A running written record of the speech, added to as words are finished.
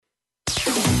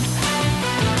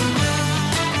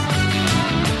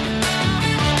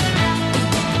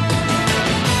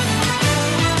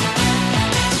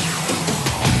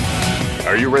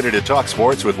you ready to talk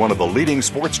sports with one of the leading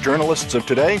sports journalists of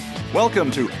today?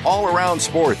 Welcome to All Around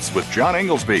Sports with John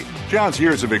Inglesby. John's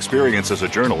years of experience as a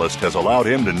journalist has allowed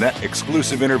him to net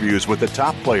exclusive interviews with the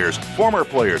top players, former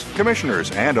players, commissioners,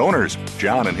 and owners.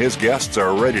 John and his guests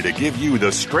are ready to give you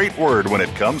the straight word when it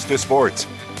comes to sports.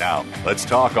 Now, let's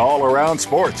talk all around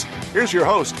sports. Here's your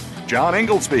host, John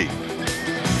Inglesby.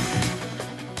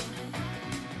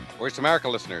 Voice America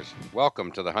listeners,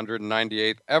 welcome to the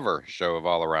 198th ever show of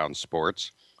All Around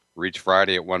Sports. Each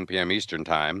Friday at 1 p.m. Eastern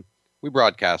Time, we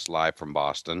broadcast live from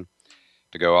Boston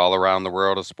to go all around the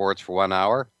world of sports for 1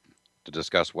 hour to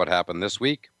discuss what happened this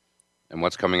week and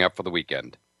what's coming up for the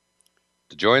weekend.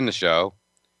 To join the show,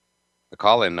 the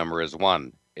call-in number is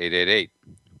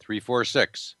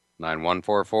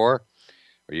 1-888-346-9144, or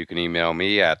you can email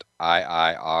me at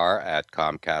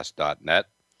iir@comcast.net,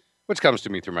 which comes to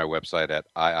me through my website at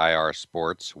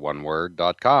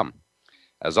iirsports.com.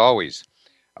 As always,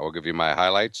 I will give you my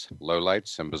highlights,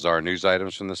 lowlights, and bizarre news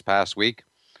items from this past week.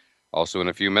 Also, in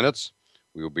a few minutes,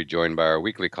 we will be joined by our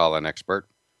weekly call-in expert,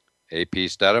 A.P.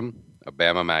 Stedham of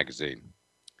Bama Magazine.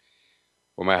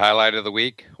 Well, my highlight of the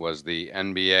week was the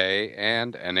NBA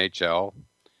and NHL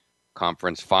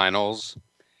conference finals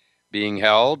being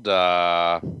held.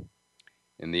 In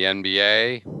the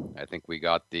NBA, I think we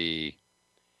got the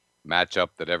matchup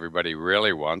that everybody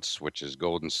really wants, which is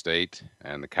Golden State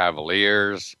and the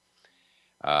Cavaliers,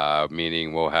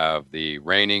 meaning we'll have the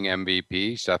reigning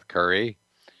MVP, Seth Curry,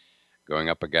 going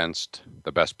up against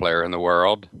the best player in the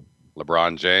world,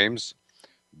 LeBron James,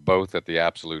 both at the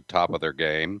absolute top of their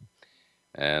game.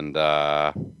 And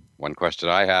one question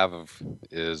I have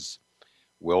is,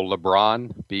 will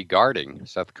LeBron be guarding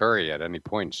Seth Curry at any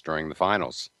points during the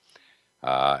finals?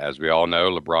 As we all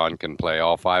know, LeBron can play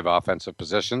all 5 offensive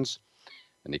positions,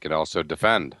 and he can also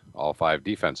defend all 5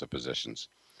 defensive positions.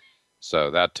 So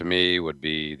that, to me, would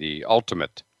be the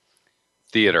ultimate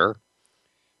theater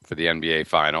for the NBA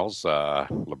Finals.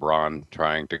 LeBron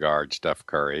trying to guard Steph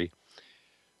Curry,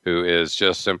 who is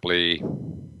just simply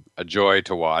a joy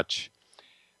to watch.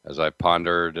 As I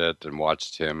pondered it and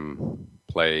watched him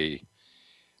play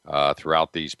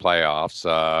throughout these playoffs,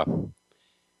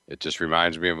 it just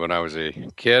reminds me of when I was a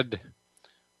kid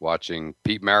watching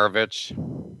Pete Maravich,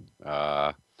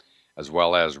 as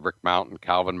well as Rick Mount and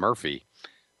Calvin Murphy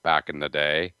back in the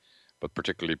day, but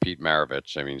particularly Pete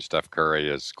Maravich. I mean, Steph Curry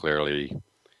is clearly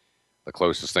the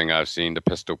closest thing I've seen to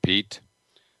Pistol Pete,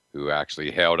 who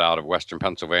actually hailed out of Western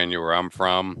Pennsylvania, where I'm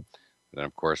from. Then,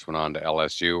 of course, went on to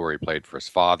LSU, where he played for his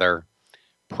father,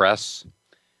 Press.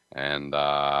 And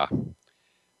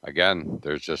again,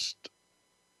 there's just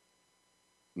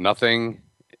nothing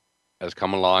has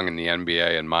come along in the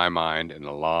NBA, in my mind, in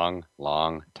a long,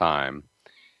 long time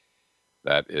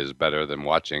that is better than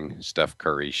watching Steph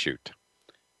Curry shoot,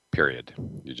 period.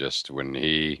 You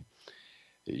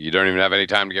don't even have any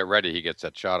time to get ready. He gets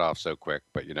that shot off so quick.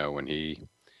 But, you know, when he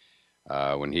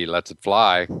lets it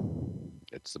fly,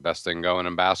 it's the best thing going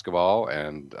in basketball,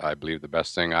 and I believe the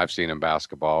best thing I've seen in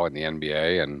basketball in the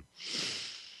NBA in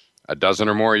a dozen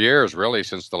or more years, really,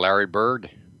 since the Larry Bird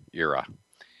era.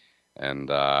 And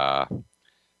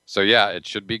so, yeah, it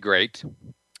should be great.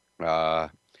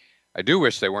 I do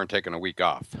wish they weren't taking a week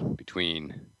off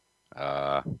between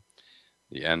the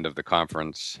end of the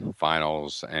conference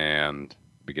finals and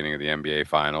beginning of the NBA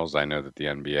finals. I know that the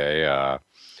NBA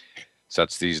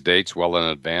sets these dates well in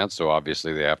advance, so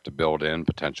obviously they have to build in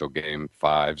potential game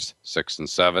 5s, 6, and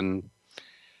 7.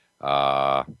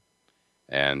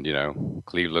 And, you know,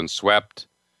 Cleveland swept.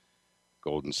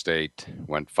 Golden State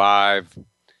went 5.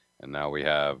 And now we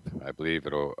have, I believe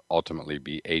it'll ultimately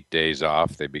be 8 days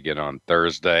off. They begin on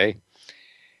Thursday.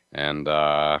 And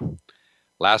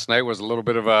last night was a little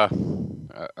bit of a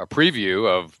preview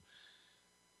of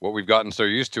what we've gotten so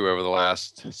used to over the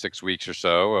last 6 weeks or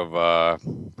so of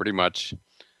pretty much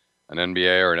an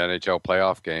NBA or an NHL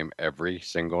playoff game every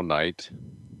single night.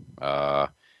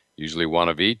 Usually one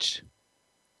of each.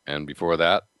 And before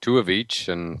that, 2 of each.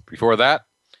 And before that,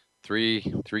 three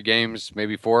games,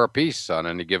 maybe 4 apiece on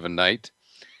any given night,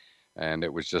 and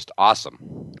it was just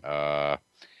awesome.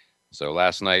 So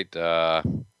last night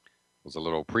was a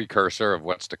little precursor of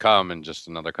what's to come in just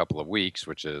another couple of weeks,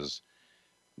 which is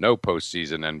no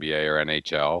postseason NBA or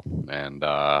NHL, and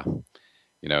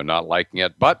you know, not liking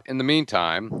it. But in the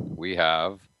meantime, we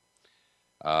have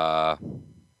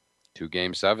 2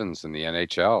 Game 7s in the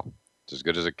NHL. It's as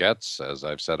good as it gets. As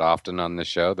I've said often on this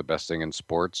show, the best thing in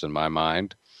sports, in my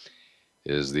mind,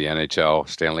 is the NHL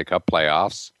Stanley Cup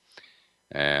playoffs.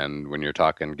 And when you're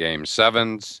talking Game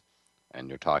 7s and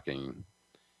you're talking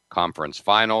conference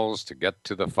finals to get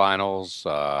to the finals,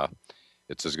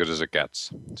 it's as good as it gets.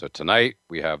 So tonight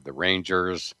we have the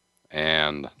Rangers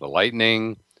and the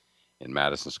Lightning in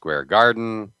Madison Square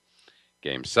Garden,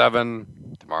 Game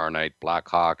 7. Tomorrow night,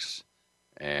 Blackhawks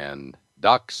and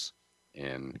Ducks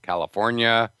in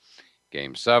California,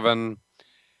 Game 7.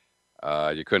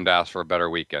 You couldn't ask for a better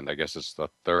weekend. I guess it's the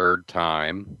third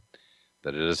time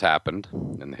that it has happened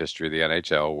in the history of the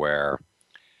NHL where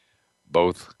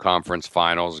both conference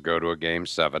finals go to a Game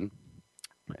 7.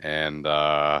 And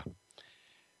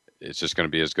it's just going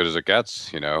to be as good as it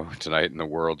gets, tonight in the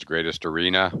world's greatest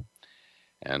arena.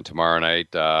 And tomorrow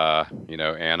night,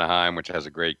 Anaheim, which has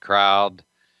a great crowd.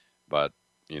 But,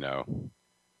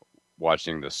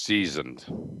 watching the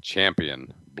seasoned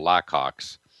champion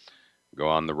Blackhawks go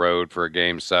on the road for a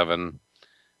Game 7,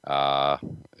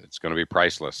 it's going to be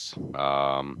priceless.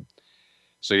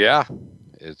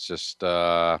 It's just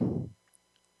been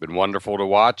wonderful to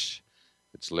watch.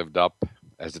 It's lived up,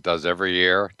 as it does every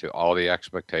year, to all the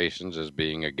expectations as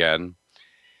being, again,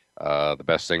 the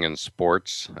best thing in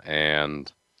sports.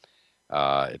 And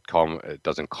it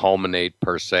doesn't culminate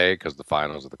per se because the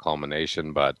finals are the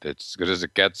culmination, but it's as good as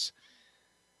it gets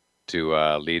to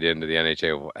lead into the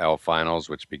NHL finals,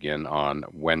 which begin on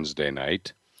Wednesday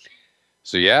night.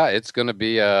 So, it's going to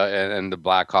be, and the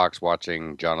Blackhawks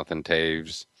watching Jonathan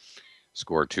Toews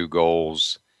score 2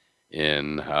 goals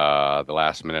in the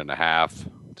last minute and a half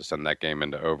to send that game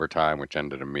into overtime, which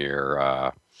ended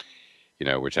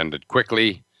which ended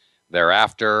quickly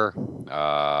thereafter.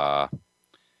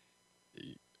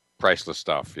 Priceless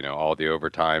stuff. All the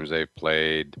overtimes they've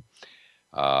played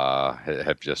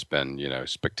have just been,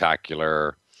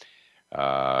 spectacular.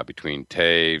 Between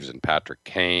Toews and Patrick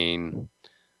Kane,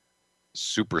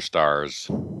 superstars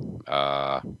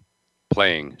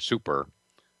playing super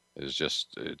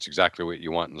it's exactly what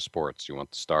you want in sports. You want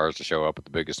the stars to show up at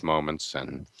the biggest moments,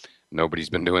 and nobody's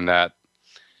been doing that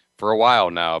for a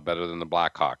while now better than the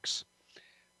Blackhawks.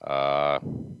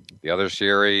 The other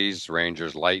series,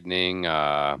 Rangers Lightning,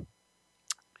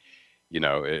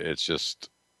 it's just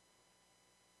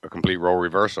a complete role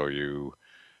reversal. You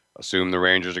assume the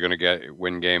Rangers are going to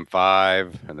win Game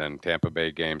 5, and then Tampa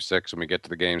Bay Game 6 when we get to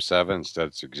the Game 7. Instead,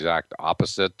 it's the exact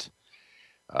opposite.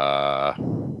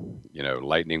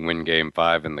 Lightning win Game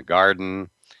 5 in the Garden,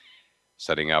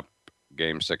 setting up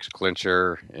Game 6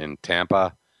 clincher in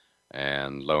Tampa,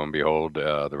 and lo and behold,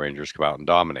 the Rangers come out and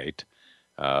dominate.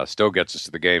 Still gets us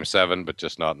to the Game 7, but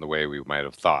just not in the way we might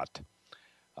have thought.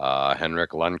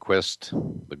 Henrik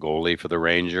Lundqvist, the goalie for the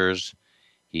Rangers,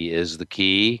 he is the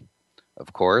key,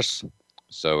 of course.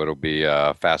 So it'll be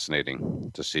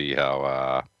fascinating to see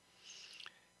how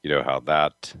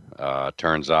that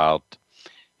turns out.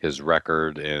 His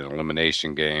record in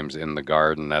elimination games in the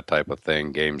Garden, that type of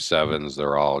thing. Game 7s,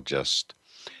 they're all just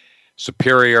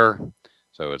superior.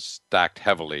 So it's stacked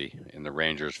heavily in the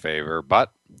Rangers' favor.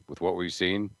 But with what we've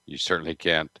seen, you certainly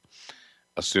can't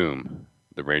assume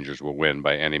the Rangers will win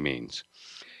by any means.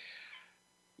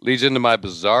 Leads into my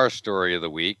bizarre story of the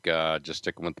week, just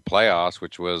sticking with the playoffs,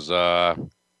 which was the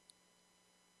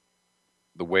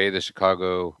way the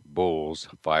Chicago Bulls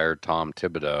fired Tom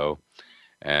Thibodeau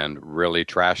and really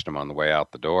trashed him on the way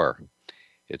out the door.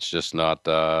 It's just not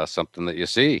something that you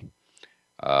see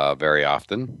very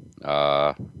often,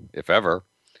 if ever.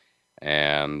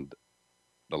 And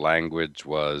the language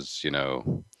was,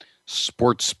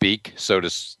 sports speak, so to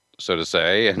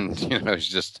say, and it's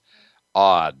just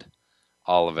odd,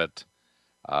 all of it.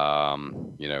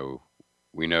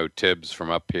 We know Tibbs from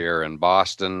up here in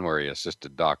Boston, where he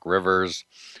assisted Doc Rivers.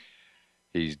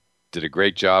 He did a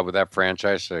great job with that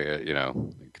franchise. So, I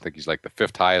think he's like the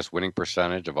 5th highest winning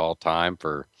percentage of all time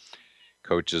for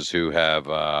coaches who have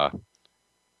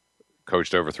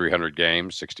coached over 300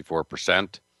 games,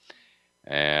 64%.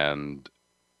 And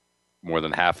more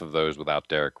than half of those without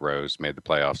Derrick Rose made the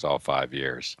playoffs all 5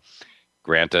 years.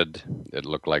 Granted, it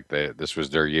looked like this was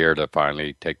their year to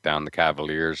finally take down the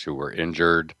Cavaliers, who were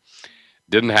injured.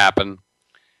 Didn't happen.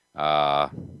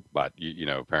 But,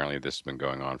 apparently this has been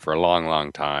going on for a long,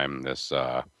 long time, this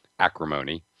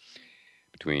acrimony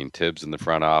between Tibbs and the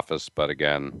front office. But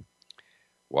again,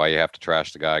 why you have to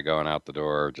trash the guy going out the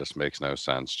door just makes no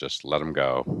sense. Just let him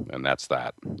go, and that's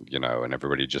that, and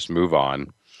everybody just move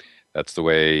on. That's the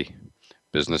way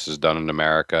business is done in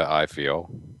America, I feel,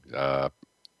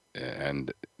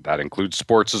 and that includes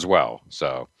sports as well.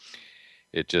 So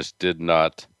it just did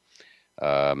not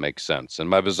makes sense. And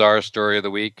my bizarre story of the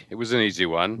week, it was an easy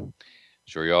one. I'm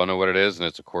sure you all know what it is, and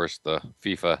it's, of course, the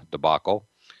FIFA debacle.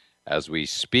 As we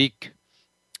speak,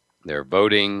 they're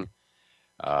voting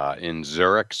in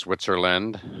Zurich,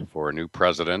 Switzerland, for a new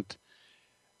president.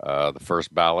 The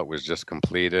first ballot was just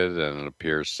completed, and it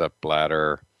appears Sepp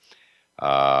Blatter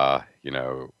you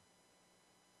know,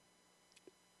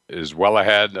 is well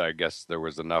ahead. I guess there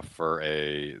was enough for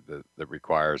that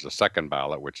requires a second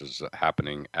ballot, which is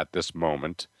happening at this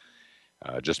moment,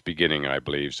 just beginning, I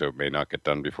believe, so it may not get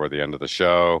done before the end of the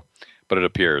show. But it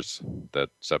appears that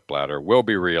Sepp Blatter will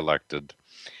be reelected.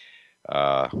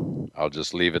 I'll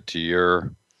just leave it to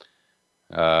your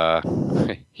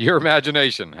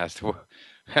imagination as to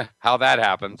how that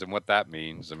happens and what that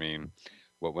means. I mean,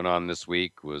 what went on this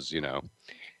week was,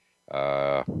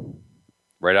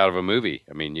 right out of a movie.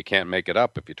 I mean, you can't make it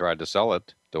up. If you tried to sell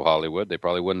it to Hollywood, they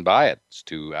probably wouldn't buy it. It's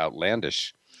too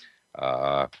outlandish.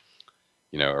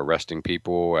 Arresting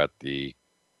people at the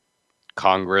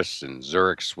Congress in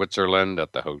Zurich, Switzerland,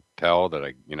 at the hotel that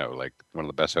like one of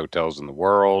the best hotels in the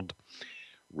world,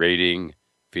 raiding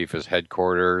FIFA's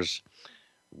headquarters,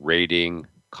 raiding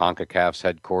CONCACAF's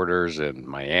headquarters in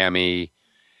Miami,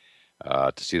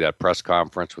 to see that press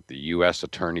conference with the U.S.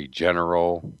 Attorney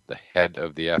General, the head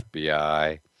of the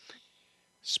FBI,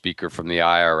 speaker from the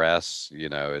IRS.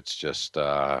 It's just,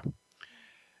 again,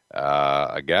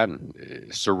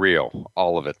 surreal,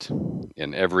 all of it,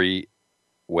 in every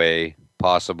way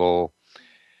possible,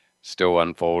 still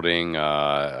unfolding.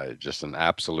 Just an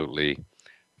absolutely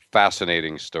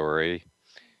fascinating story.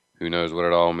 Who knows what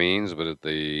it all means, but at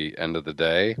the end of the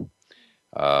day,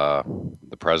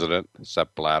 the president,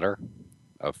 Sepp Blatter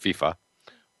of FIFA,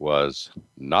 was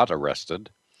not arrested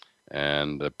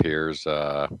and appears,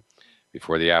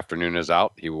 before the afternoon is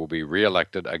out, he will be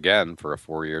reelected again for a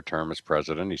 4-year term as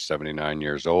president. He's 79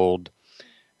 years old,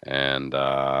 and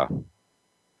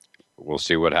we'll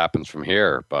see what happens from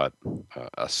here. But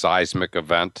a seismic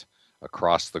event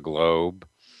across the globe.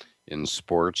 In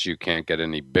sports, you can't get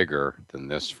any bigger than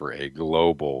this for a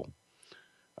global,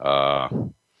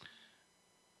 for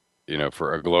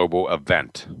a global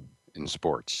event in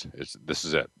sports. This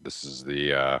is it. This is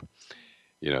the,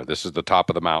 this is the top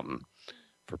of the mountain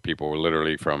for people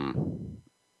literally from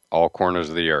all corners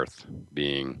of the earth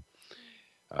being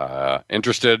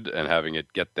interested and having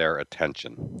it get their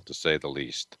attention, to say the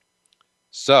least.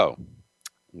 So,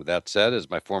 with that said, as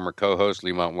my former co-host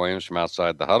Lemont Williams from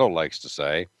Outside the Huddle likes to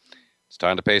say, it's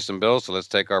time to pay some bills, so let's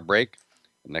take our break.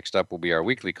 Next up will be our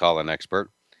weekly call-in expert,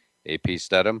 AP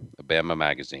Stedham of Bama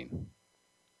Magazine.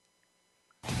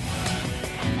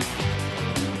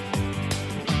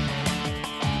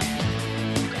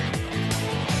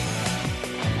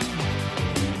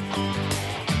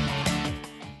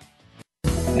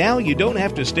 Now you don't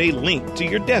have to stay linked to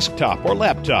your desktop or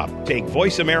laptop. Take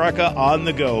Voice America on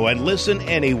the go and listen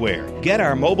anywhere. Get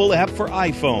our mobile app for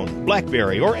iPhone,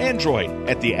 BlackBerry, or Android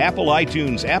at the Apple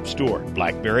iTunes App Store,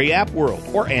 BlackBerry App World,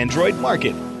 or Android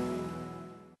Market.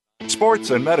 Sports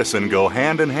and medicine go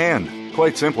hand in hand.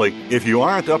 Quite simply, if you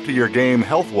aren't up to your game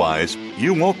health-wise,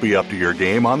 you won't be up to your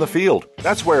game on the field.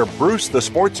 That's where Bruce the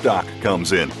Sports Doc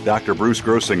comes in. Dr. Bruce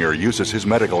Grossinger uses his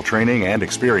medical training and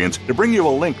experience to bring you a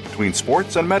link between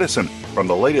sports and medicine, from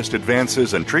the latest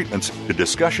advances and treatments to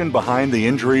discussion behind the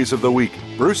injuries of the week.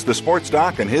 Bruce the Sports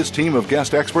Doc and his team of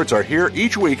guest experts are here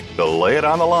each week to lay it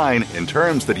on the line in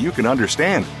terms that you can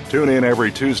understand. Tune in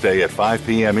every Tuesday at 5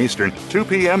 p.m. Eastern, 2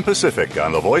 p.m. Pacific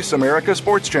on the Voice America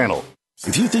Sports Channel.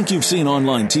 If you think you've seen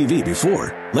online TV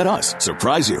before, let us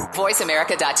surprise you.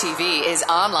 VoiceAmerica.tv is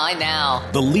online now.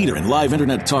 The leader in live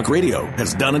internet talk radio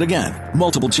has done it again.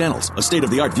 Multiple channels, a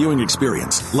state-of-the-art viewing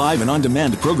experience, live and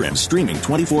on-demand programs streaming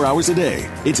 24 hours a day.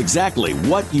 It's exactly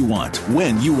what you want,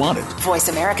 when you want it.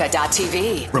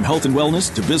 VoiceAmerica.tv. From health and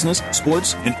wellness to business,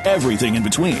 sports, and everything in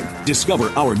between. Discover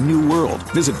our new world.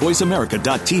 Visit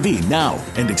VoiceAmerica.tv now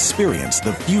and experience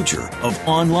the future of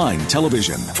online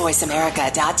television.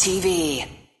 VoiceAmerica.tv.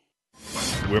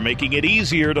 We're making it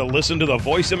easier to listen to the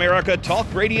Voice America Talk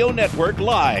Radio Network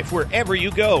live wherever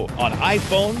you go on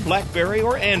iPhone, BlackBerry,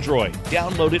 or Android.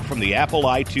 Download it from the Apple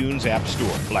iTunes App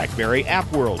Store, BlackBerry App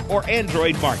World, or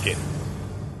Android Market.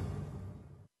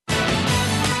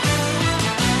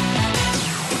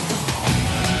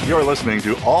 You're listening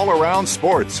to All Around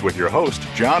Sports with your host,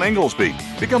 John Inglesby.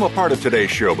 Become a part of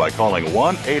today's show by calling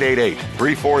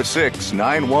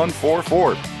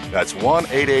 1-888-346-9144. That's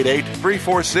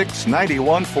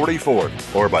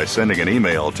 1-888-346-9144. Or by sending an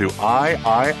email to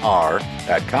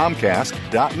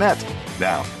iir@comcast.net.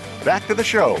 Now, back to the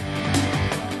show.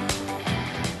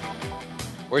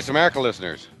 Voice America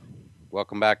listeners,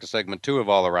 welcome back to segment 2 of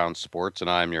All Around Sports, and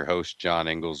I'm your host, John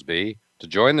Inglesby. To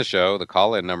join the show, the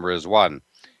call-in number is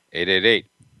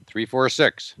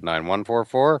 1-888-346-9144,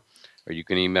 or you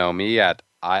can email me at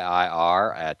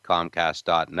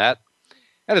iir@comcast.net.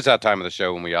 And it's that time of the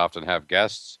show when we often have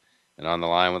guests. And on the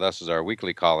line with us is our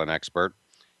weekly call-in expert,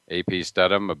 AP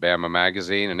Stedham of Bama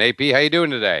Magazine. And AP, how you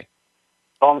doing today?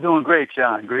 Oh, I'm doing great,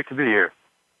 John. Great to be here.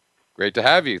 Great to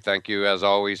have you. Thank you, as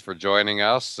always, for joining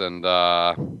us. And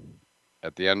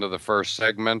at the end of the first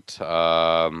segment,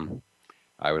 I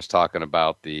was talking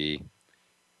about the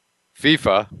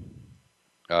FIFA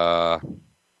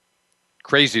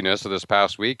craziness of this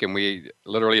past week, and we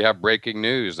literally have breaking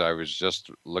news. I was just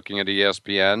looking at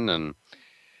ESPN, and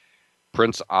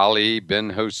Prince Ali bin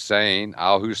Hussein,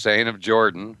 Al Hussein of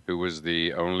Jordan, who was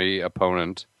the only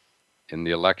opponent in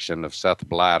the election of Sepp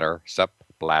Blatter,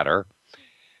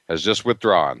 has just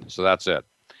withdrawn. So that's it.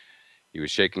 He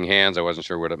was shaking hands. I wasn't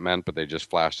sure what it meant, but they just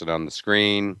flashed it on the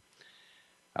screen.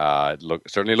 It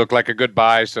certainly looked like a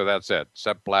goodbye, so that's it.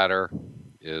 Sepp Blatter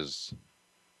is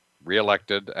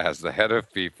reelected as the head of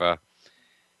FIFA.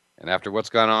 And after what's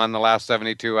gone on in the last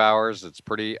 72 hours, it's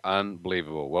pretty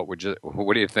unbelievable. What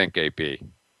do you think, AP?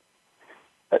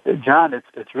 John,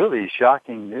 it's really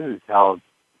shocking news how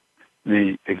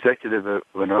the executive of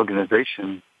an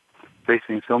organization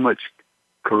facing so much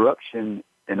corruption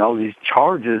and all these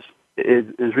charges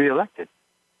is reelected.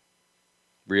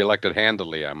 Reelected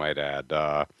handily, I might add.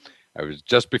 I was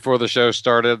just before the show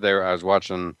started there. I was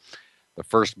watching the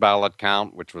first ballot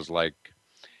count, which was like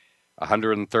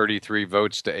 133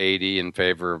 votes to 80 in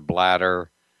favor of Blatter.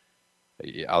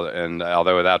 And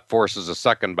although that forces a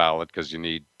second ballot because you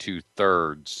need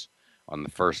 2/3 on the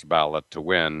first ballot to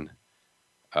win,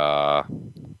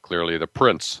 clearly the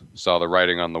prince saw the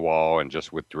writing on the wall and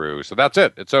just withdrew. So that's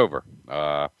it. It's over.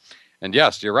 And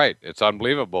yes, you're right. It's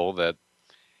unbelievable that,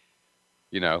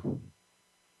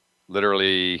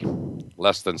 literally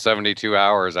less than 72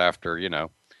 hours after,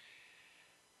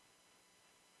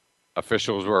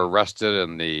 officials were arrested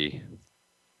in the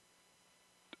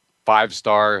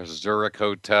 5-star Zurich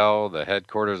hotel. The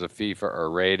headquarters of FIFA are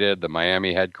raided. The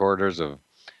Miami headquarters of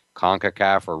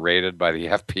CONCACAF are raided by the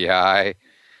FBI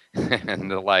and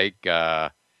the like.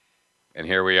 And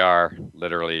here we are,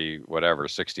 literally,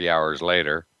 60 hours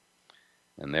later.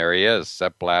 And there he is,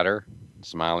 Sepp Blatter,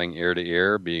 smiling ear to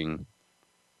ear,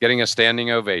 getting a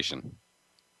standing ovation.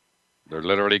 They're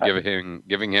literally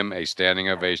giving him a standing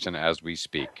ovation as we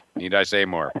speak. Need I say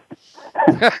more?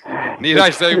 Need I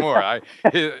say more? I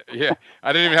didn't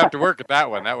even have to work at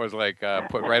that one. That was like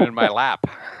put right in my lap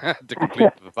to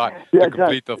complete the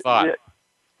thought.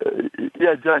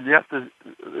 Yeah, John, you have to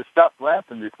stop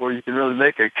laughing before you can really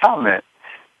make a comment.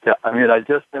 I mean, I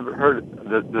just never heard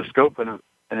the scope of an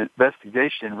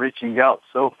investigation reaching out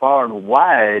so far and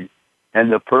wide,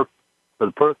 and the person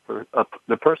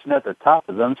at the top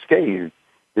is unscathed.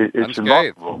 It's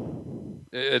remarkable.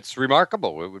 It's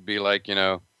remarkable. It would be like,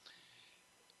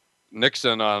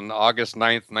 Nixon on August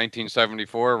 9th,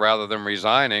 1974, rather than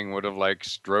resigning, would have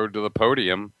strode to the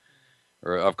podium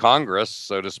of Congress,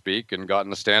 so to speak, and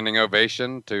gotten a standing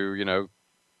ovation to,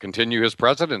 continue his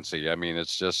presidency. I mean,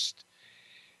 it's just,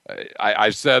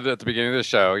 I said at the beginning of the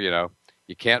show,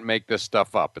 you can't make this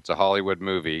stuff up. It's a Hollywood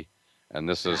movie. And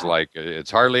this is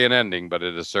it's hardly an ending, but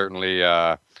it is certainly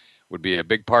would be a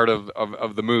big part of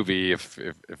the movie if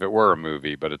it were a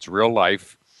movie. But it's real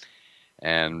life,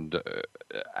 and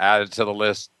added to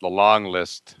the long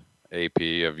list, AP,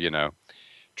 of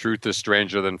truth is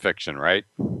stranger than fiction, right?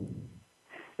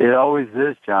 It always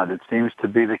is, John. It seems to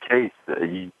be the case.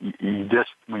 You just,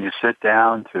 when you sit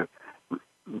down to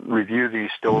review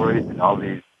these stories and all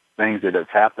these things that have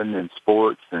happened in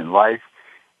sports and life,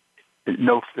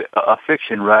 a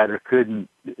fiction writer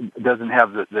doesn't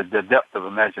have the depth of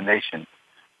imagination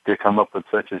to come up with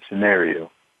such a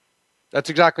scenario. That's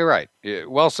exactly right.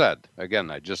 Well said. Again,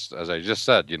 as I just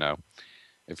said,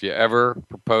 if you ever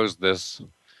proposed this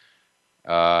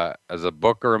as a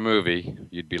book or a movie,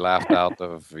 you'd be laughed out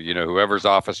of whoever's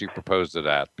office you proposed it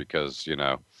at, because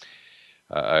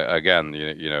again,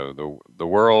 the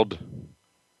world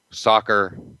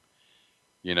soccer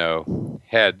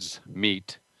heads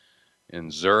meet in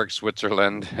Zurich,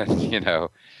 Switzerland, and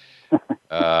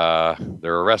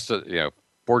they're arrested.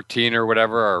 14 or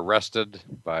whatever are arrested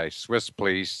by Swiss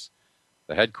police.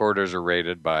 The headquarters are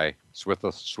raided by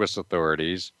Swiss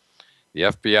authorities. The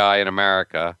FBI in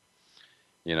America,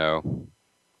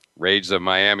 raids the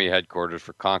Miami headquarters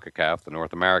for CONCACAF, the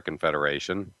North American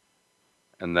Federation,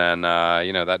 and then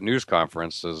that news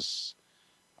conference is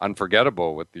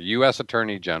unforgettable with the U.S.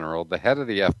 Attorney General, the head of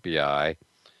the FBI.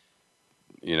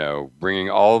 Bringing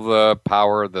all the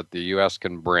power that the U.S.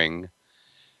 can bring,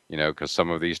 because some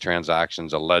of these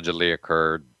transactions allegedly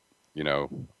occurred,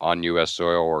 on U.S.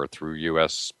 soil or through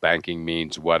U.S. banking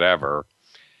means, whatever.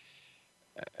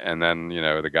 And then,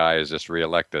 the guy is just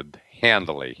reelected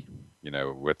handily,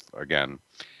 with, again,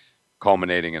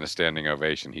 culminating in a standing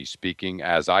ovation. He's speaking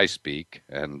as I speak.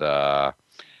 And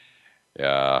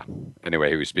Anyway,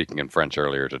 he was speaking in French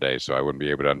earlier today, so I wouldn't be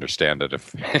able to understand it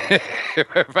if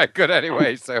if I could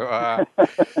anyway. So,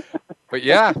 but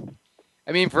yeah,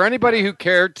 I mean, for anybody who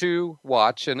cared to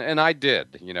watch, and I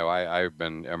did, I've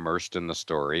been immersed in the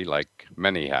story like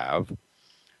many have,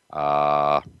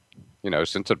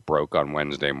 since it broke on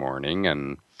Wednesday morning.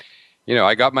 And,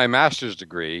 I got my master's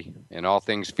degree in all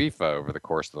things FIFA over the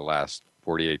course of the last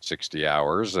 48, 60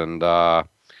 hours. And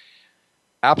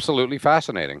absolutely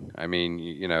fascinating. I mean,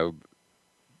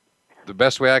 the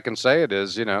best way I can say it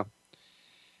is,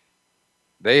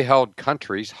 they held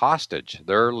countries hostage.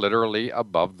 They're literally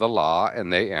above the law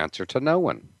and they answer to no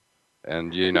one.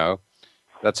 And,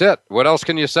 that's it. What else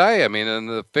can you say? I mean, and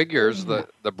the figures, the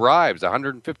bribes,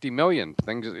 150 million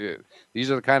things.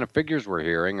 These are the kind of figures we're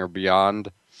hearing are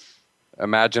beyond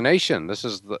imagination. This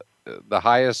is the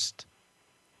highest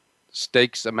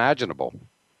stakes imaginable.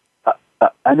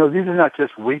 I know these are not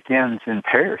just weekends in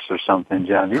Paris or something,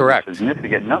 John. These Correct. are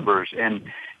significant numbers. And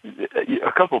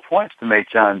a couple of points to make,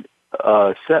 John.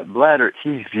 Sepp Blatter,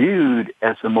 he's viewed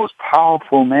as the most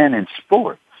powerful man in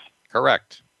sports.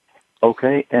 Correct.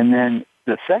 Okay, and then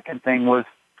the second thing was,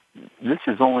 this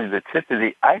is only the tip of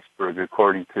the iceberg,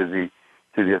 according to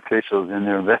the officials in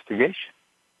their investigation.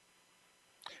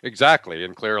 Exactly,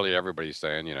 and clearly everybody's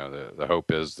saying, the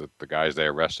hope is that the guys they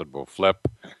arrested will flip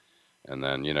and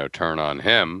then, turn on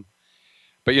him.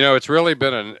 But, it's really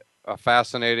been a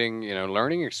fascinating,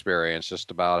 learning experience just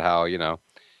about how,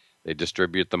 they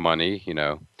distribute the money.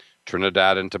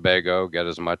 Trinidad and Tobago get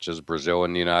as much as Brazil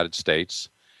and the United States.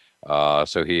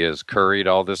 So he has curried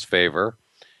all this favor,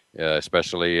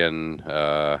 especially in,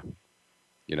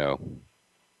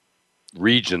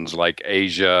 regions like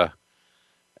Asia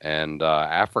and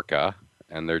Africa.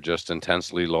 And they're just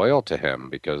intensely loyal to him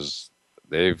because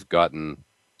they've gotten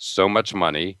so much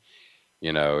money.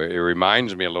 It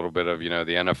reminds me a little bit of, the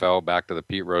NFL back to the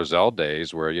Pete Rozelle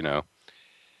days where,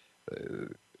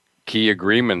 key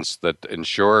agreements that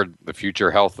ensured the future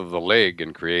health of the league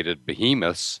and created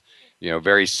behemoths,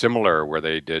 very similar where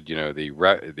they did,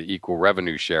 the equal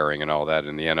revenue sharing and all that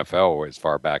in the NFL as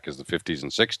far back as the 50s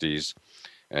and 60s.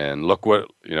 And look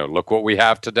what we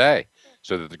have today.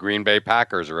 So that the Green Bay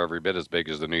Packers are every bit as big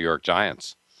as the New York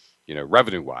Giants,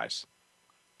 revenue wise.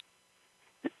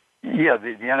 Yeah,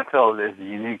 the NFL is a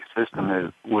unique system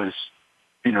that was,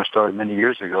 started many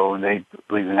years ago, and they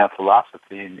believe in that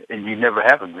philosophy. And you never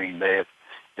have a Green Bay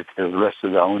if the rest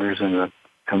of the owners and the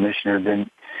commissioner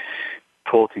didn't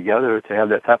pull together to have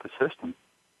that type of system.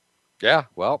 Yeah,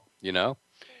 well,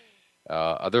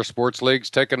 other sports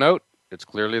leagues take a note. It's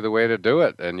clearly the way to do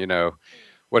it. And,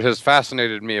 what has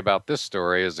fascinated me about this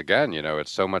story is, again,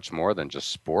 it's so much more than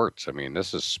just sports. I mean,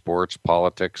 this is sports,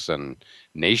 politics, and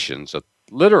nations at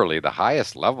literally the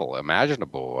highest level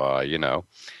imaginable,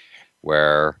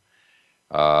 where,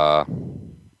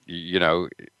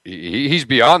 he's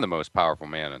beyond the most powerful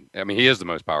man. He is the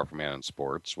most powerful man in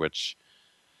sports, which,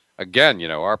 again,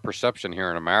 our perception here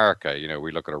in America,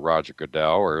 we look at a Roger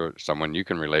Goodell or someone you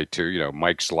can relate to,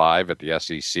 Mike Slive at the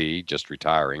SEC, just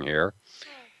retiring here.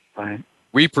 Right.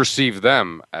 We perceive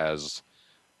them as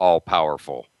all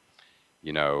powerful,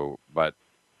 but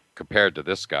compared to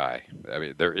this guy,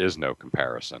 there is no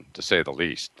comparison, to say the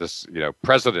least. This,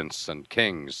 presidents and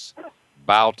kings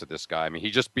bow to this guy. He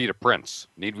just beat a prince.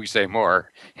 Need we say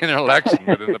more? In an election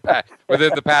within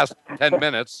the past 10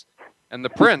 minutes. And the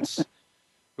prince,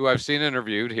 who I've seen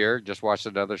interviewed here, just watched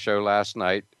another show last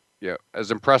night,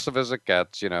 as impressive as it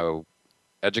gets,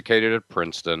 educated at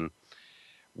Princeton,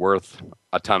 worth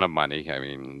a ton of money.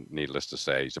 Needless to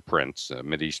say, he's a prince, a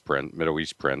Middle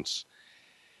East prince.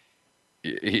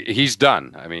 He's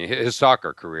done. His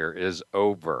soccer career is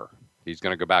over. He's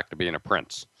going to go back to being a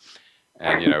prince.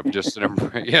 And,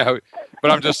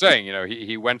 but I'm just saying,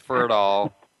 he went for it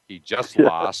all. He just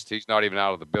lost. He's not even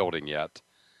out of the building yet.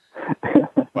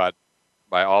 But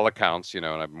by all accounts, and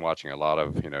I've been watching a lot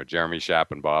of, Jeremy Schaap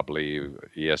and Bob Lee,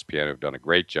 ESPN, have done a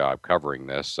great job covering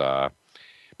this.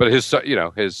 But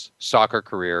his soccer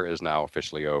career is now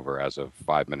officially over as of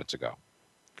 5 minutes ago,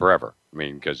 forever.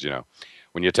 Because,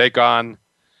 when you take on,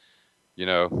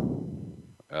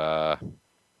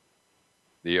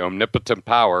 the omnipotent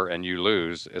power and you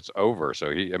lose, it's over.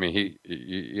 So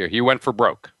he went for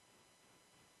broke,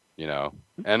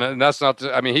 and that's not,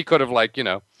 he could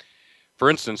have for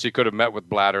instance, he could have met with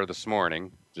Blatter this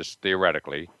morning, just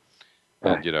theoretically,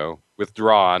 and,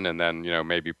 withdrawn and then,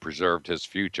 maybe preserved his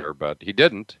future, but he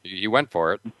didn't. He went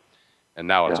for it, and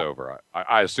now it's over.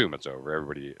 I assume it's over.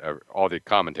 Everybody, all the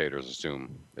commentators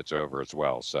assume it's over as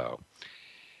well. So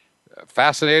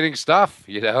fascinating stuff,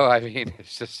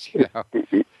 it's just,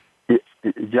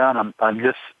 John, I'm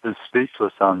just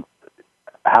speechless on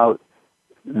how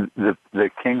the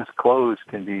king's clothes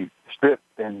can be stripped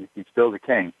and he's still the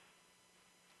king.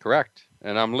 Correct.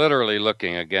 And I'm literally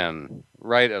looking again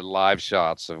right at live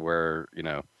shots of where,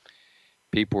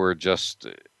 people were just,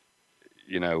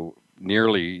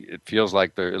 nearly, it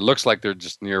looks like they're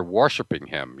just near worshiping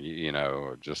him,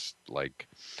 just like,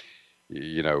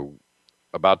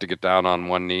 about to get down on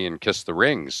one knee and kiss the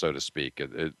ring, so to speak.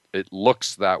 It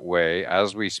looks that way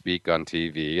as we speak on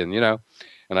TV. And,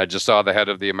 and I just saw the head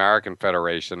of the American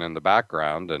Federation in the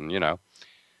background, and,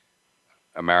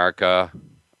 America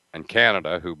and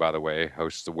Canada, who, by the way,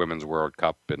 hosts the Women's World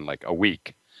Cup in like a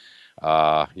week.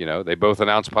 They both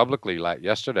announced publicly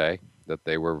yesterday that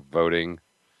they were voting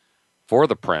for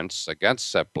the prince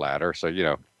against Sepp Blatter.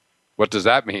 So, what does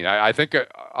that mean? I think,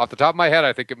 off the top of my head,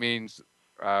 I think it means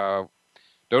don't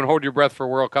hold your breath for a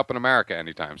World Cup in America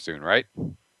anytime soon, right?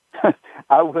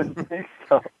 I wouldn't think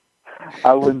so.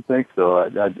 I'd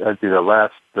be the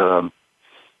last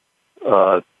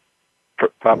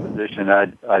proposition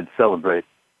I'd celebrate.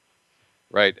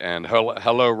 Right, and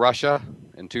hello Russia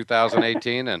in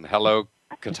 2018, and hello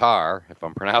Qatar, if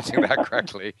I'm pronouncing that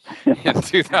correctly, in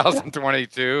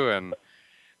 2022, and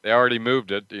they already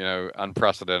moved it,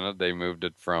 unprecedented. They moved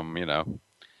it from,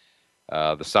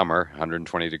 the summer,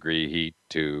 120-degree heat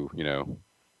to,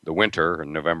 the winter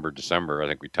in November, December. I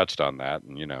think we touched on that,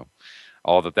 and,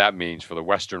 all that means for the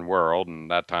Western world and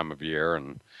that time of year.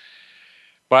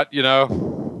 But,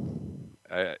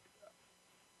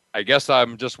 I guess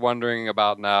I'm just wondering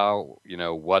about now,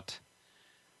 what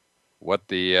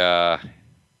the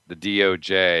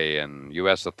DOJ and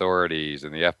U.S. authorities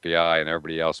and the FBI and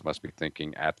everybody else must be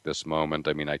thinking at this moment.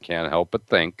 I mean, I can't help but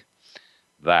think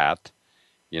that,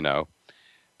 there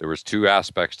was two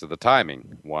aspects to the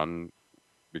timing. One,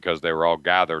 because they were all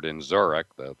gathered in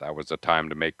Zurich, that was the time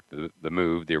to make the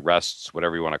move, the arrests,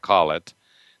 whatever you want to call it,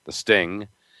 the sting.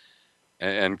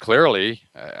 And clearly,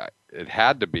 it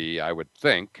had to be, I would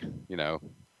think,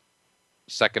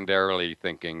 secondarily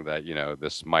thinking that,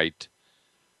 this might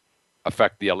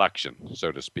affect the election,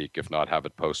 so to speak, if not have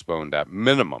it postponed at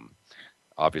minimum.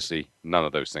 Obviously, none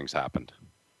of those things happened.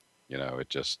 It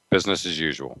just business as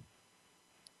usual.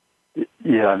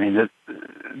 Yeah, I mean, this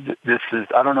is,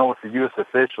 I don't know what the U.S.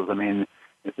 officials, I mean,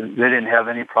 they didn't have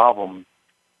any problem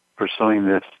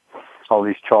pursuing all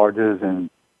these charges and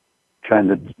trying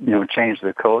to, change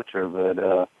the culture,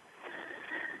 but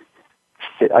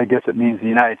I guess it means the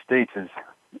United States is,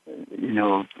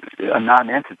 a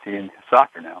non-entity in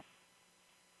soccer now.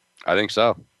 I think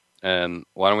so. And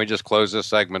why don't we just close this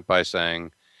segment by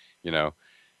saying,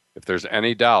 if there's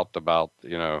any doubt about,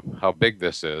 how big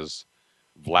this is,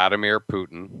 Vladimir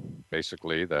Putin,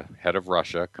 basically the head of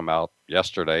Russia, come out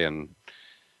yesterday, and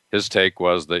his take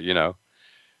was that,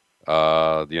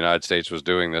 the United States was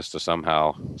doing this to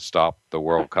somehow stop the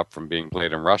World Cup from being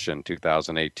played in Russia in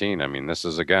 2018. I mean, this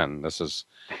is this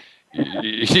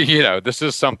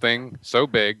is something so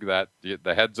big that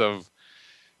the heads of,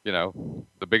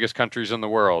 the biggest countries in the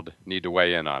world need to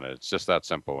weigh in on it. It's just that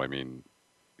simple. I mean,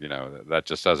 that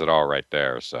just says it all right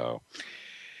there. So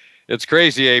it's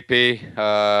crazy, AP.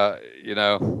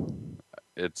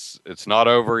 It's not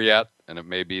over yet, and it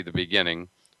may be the beginning.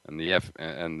 And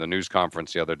the news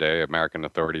conference the other day, American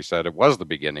authorities said it was the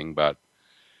beginning, but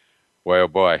boy, oh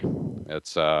boy,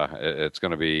 it's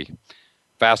going to be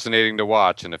fascinating to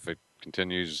watch. And if it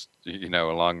continues,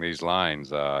 along these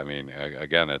lines,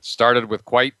 again, it started with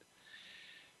quite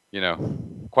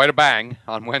a bang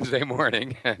on Wednesday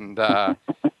morning, and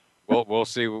we'll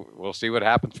see what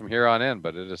happens from here on in.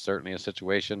 But it is certainly a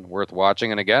situation worth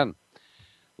watching. And again,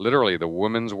 literally, the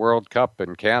Women's World Cup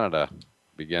in Canada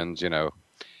begins,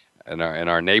 in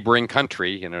our neighboring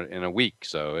country in a week.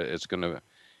 So it's going to,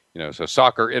 so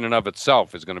soccer in and of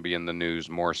itself is going to be in the news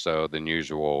more so than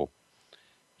usual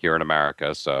here in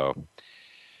America. So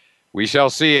we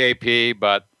shall see, AP.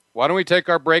 But why don't we take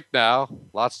our break now?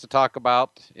 Lots to talk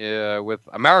about with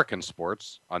American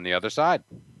sports on the other side.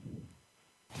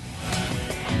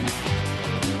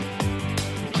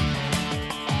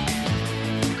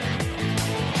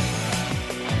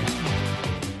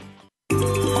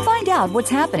 Find out what's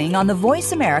happening on the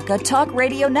Voice America Talk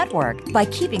Radio Network by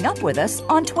keeping up with us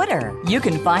on Twitter. You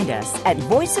can find us at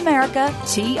Voice America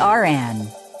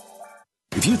TRN.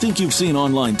 If you think you've seen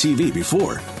online TV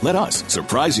before, let us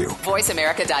surprise you.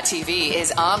 VoiceAmerica.tv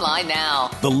is online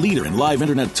now. The leader in live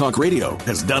Internet talk radio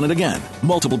has done it again.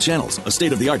 Multiple channels, a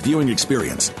state-of-the-art viewing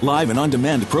experience, live and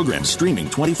on-demand programs streaming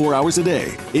 24 hours a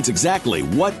day. It's exactly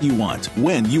what you want,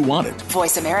 when you want it.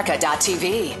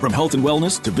 VoiceAmerica.tv. From health and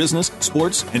wellness to business,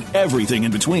 sports, and everything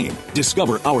in between.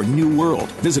 Discover our new world.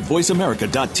 Visit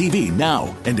VoiceAmerica.tv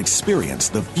now and experience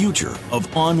the future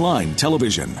of online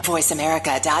television.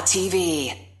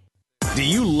 VoiceAmerica.tv. Do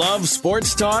you love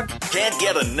sports talk? Can't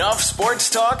get enough sports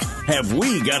talk? Have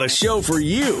we got a show for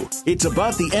you? It's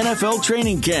about the NFL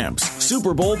training camps,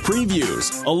 Super Bowl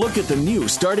previews, a look at the new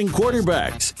starting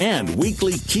quarterbacks, and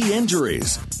weekly key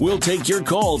injuries. We'll take your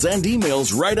calls and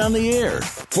emails right on the air.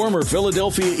 Former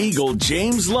Philadelphia Eagle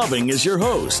James Loving is your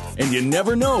host, and you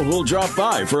never know who'll drop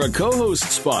by for a co-host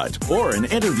spot or an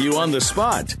interview on the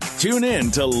spot. Tune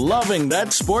in to Loving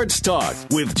That Sports Talk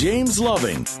with James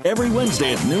Loving every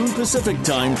Wednesday at noon Pacific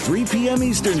Time, 3 p.m.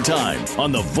 Eastern Time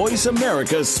on the Voice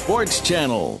America Sports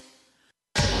Channel.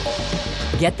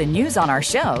 Get the news on our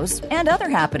shows and other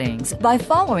happenings by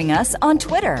following us on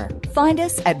Twitter. Find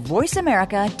us at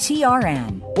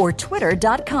VoiceAmericaTRN or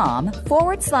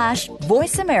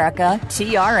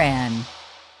twitter.com/VoiceAmericaTRN.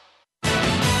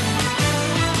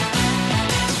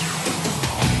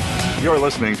 You're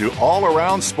listening to All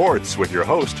Around Sports with your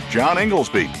host, John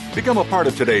Inglesby. Become a part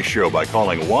of today's show by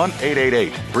calling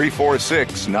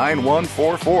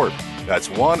 1-888-346-9144. That's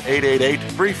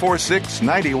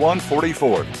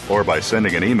 1-888-346-9144. Or by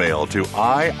sending an email to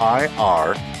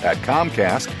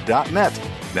iir@comcast.net.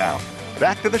 Now,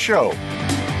 back to the show.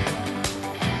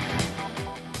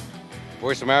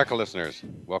 Voice America listeners,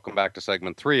 welcome back to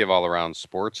segment 3 of All Around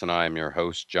Sports, and I am your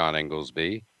host, John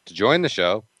Inglesby. To join the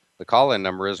show, the call-in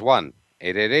number is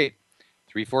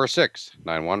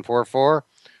 1-888-346-9144,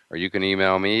 or you can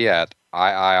email me at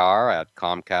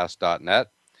iir@comcast.net.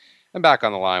 And back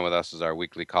on the line with us is our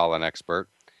weekly call-in expert,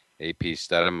 AP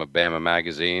Stedham of Bama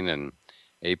Magazine. And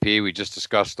AP, we just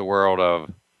discussed the world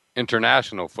of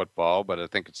international football, but I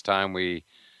think it's time we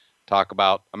talk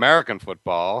about American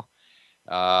football.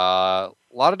 A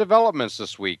lot of developments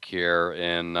this week here,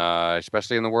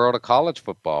 especially in the world of college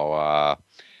football.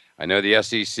 I know the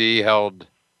SEC held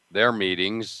their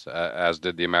meetings, as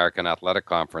did the American Athletic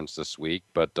Conference this week,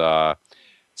 but it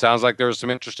sounds like there's some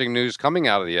interesting news coming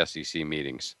out of the SEC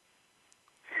meetings.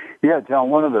 Yeah, John,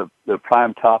 one of the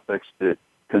prime topics that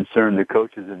concern the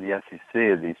coaches in the SEC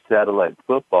are these satellite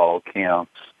football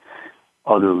camps.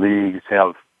 Other leagues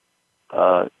have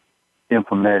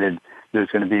implemented. There's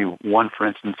going to be one, for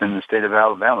instance, in the state of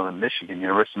Alabama, and Michigan.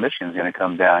 University of Michigan is going to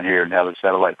come down here and have a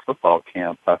satellite football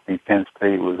camp. I think Penn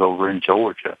State was over in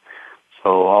Georgia.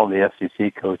 So all the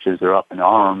SEC coaches are up in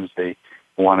arms. They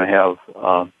want to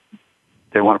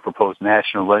propose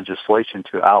national legislation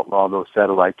to outlaw those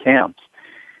satellite camps.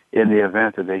 In the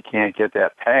event that they can't get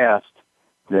that passed,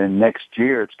 then next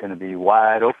year it's going to be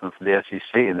wide open for the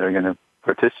SEC, and they're going to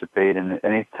participate. And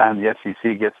any time the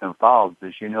SEC gets involved,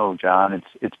 as you know, John,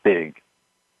 it's big.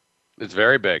 It's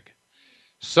very big.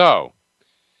 So,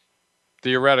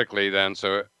 theoretically then,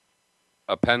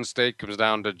 a Penn State comes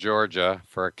down to Georgia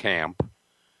for a camp.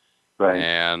 Right.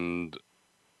 And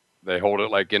they hold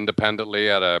it like independently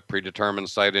at a predetermined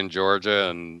site in Georgia,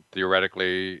 and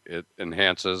theoretically it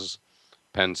enhances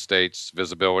Penn State's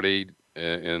visibility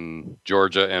in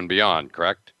Georgia and beyond,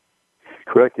 correct?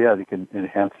 Correct, yeah. It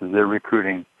enhances their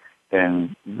recruiting,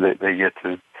 and they get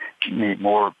to meet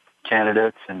more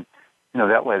candidates, and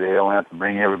that way they don't have to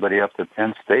bring everybody up to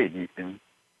Penn State. You can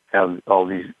have all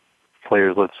these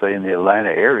players, let's say, in the Atlanta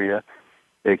area.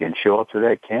 They can show up to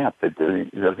that camp. It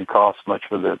doesn't cost much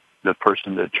for the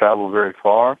person to travel very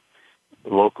far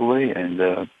locally, and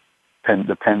the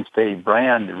Penn State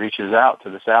brand reaches out to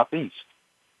the Southeast.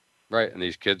 Right, and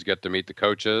these kids get to meet the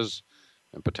coaches,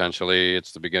 and potentially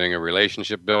it's the beginning of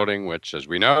relationship building, which, as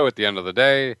we know, at the end of the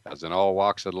day, as in all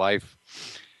walks of life,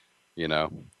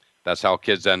 that's how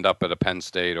kids end up at a Penn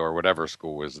State or whatever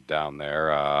school is down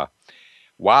there.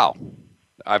 Wow.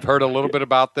 I've heard a little bit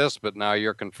about this, but now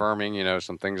you're confirming,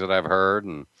 some things that I've heard.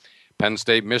 And Penn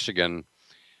State, Michigan,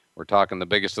 we're talking the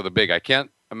biggest of the big. I can't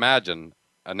imagine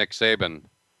a Nick Saban,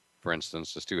 for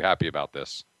instance, is too happy about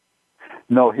this.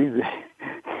 No, he's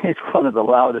one of the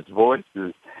loudest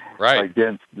voices, right,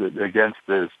 against these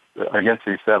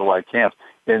satellite camps.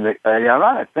 And the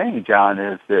ironic thing, John,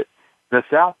 is that the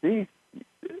Southeast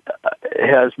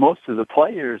has most of the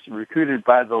players recruited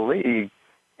by the league,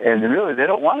 and really they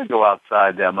don't want to go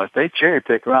outside that much. They cherry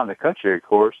pick around the country, of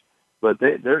course, but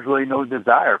there's really no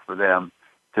desire for them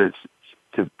to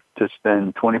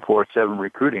spend 24/7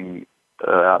 recruiting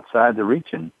outside the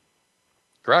region.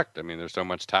 Correct. I mean, there's so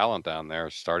much talent down there,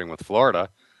 starting with Florida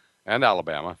and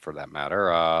Alabama, for that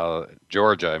matter.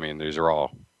 Georgia. I mean, these are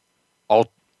all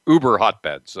uber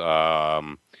hotbeds.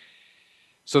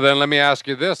 So then, let me ask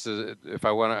you this: if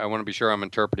I want to be sure I'm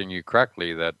interpreting you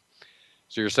correctly.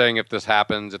 So you're saying if this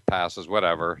happens, it passes,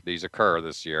 whatever. These occur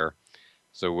this year.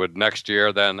 So would next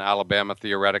year then Alabama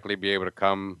theoretically be able to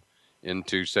come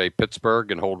into, say, Pittsburgh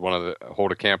and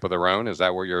hold a camp of their own? Is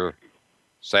that what you're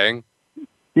saying?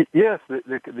 Yes,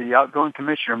 the outgoing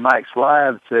commissioner, Mike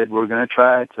Slav, said we're going to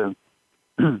try to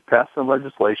pass some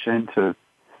legislation to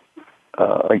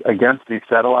against these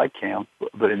satellite camps,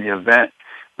 but in the event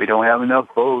we don't have enough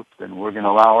votes, then we're going to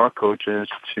allow our coaches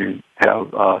to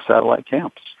have satellite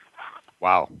camps.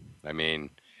 Wow. I mean,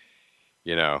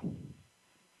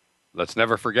 let's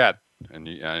never forget, and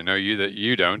I know that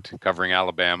you don't, covering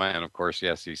Alabama and, of course,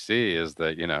 the SEC, is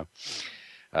that,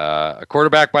 a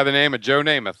quarterback by the name of Joe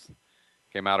Namath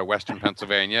came out of Western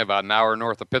Pennsylvania, about an hour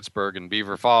north of Pittsburgh in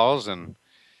Beaver Falls, and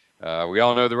we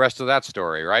all know the rest of that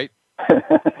story, right?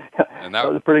 And that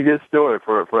was a pretty good story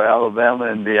for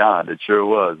Alabama and beyond. It sure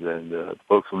was, and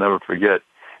folks will never forget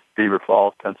Beaver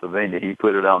Falls, Pennsylvania. He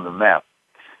put it on the map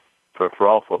for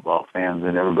all football fans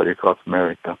and everybody across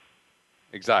America.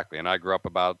 Exactly, and I grew up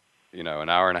about an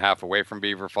hour and a half away from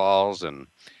Beaver Falls, and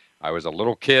I was a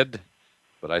little kid,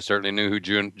 but I certainly knew who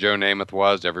Joe Namath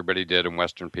was. Everybody did in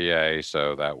Western PA,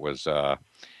 so that was,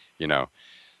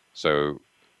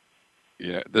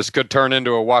 this could turn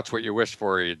into a watch what you wish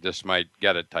for, you just might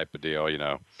get it type of deal,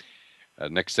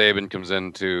 Nick Saban comes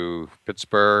into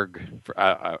Pittsburgh,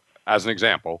 as an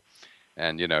example,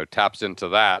 and, taps into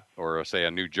that, or say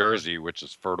a New Jersey, which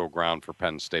is fertile ground for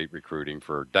Penn State recruiting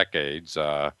for decades.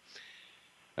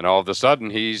 And all of a sudden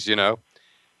he's,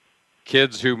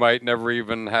 kids who might never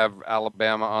even have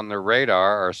Alabama on their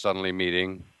radar are suddenly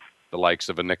meeting the likes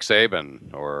of a Nick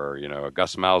Saban or, a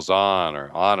Gus Malzahn,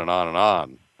 or on and on and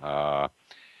on.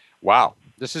 Wow,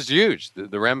 this is huge.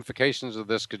 The ramifications of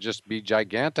this could just be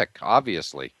gigantic,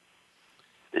 obviously.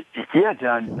 Yeah,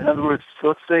 John. In other words,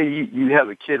 let's say you have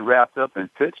a kid wrapped up in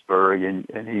Pittsburgh and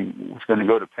he was going to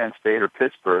go to Penn State or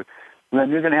Pittsburgh, then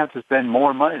you're going to have to spend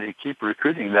more money to keep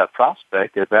recruiting that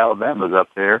prospect if Alabama's up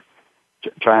there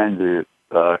trying to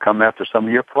come after some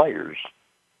of your players.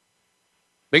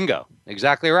 Bingo.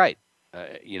 Exactly right.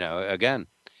 Again,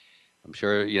 I'm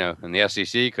sure, and the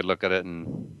SEC could look at it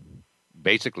and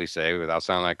basically say, without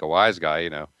sounding like a wise guy,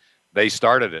 they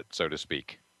started it, so to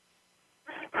speak.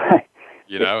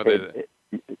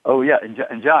 Oh, yeah.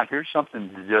 And John, here's something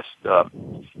to just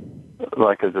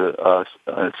like as a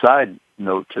side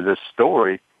note to this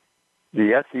story.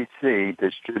 The SEC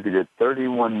distributed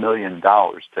 $31 million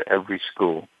to every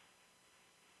school.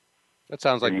 That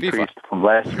sounds like FIFA. Increased from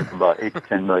last year from about $8 to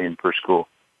 $10 million per school.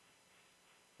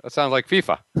 That sounds like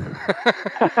FIFA.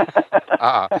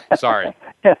 Sorry.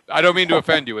 I don't mean to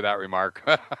offend you with that remark.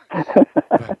 but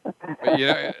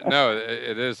no,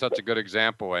 it is such a good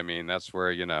example. I mean, that's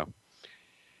where,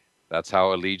 that's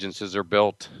how allegiances are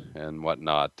built and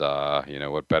whatnot.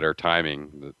 What better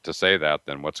timing to say that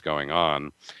than what's going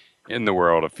on in the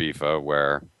world of FIFA,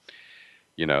 where,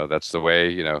 that's the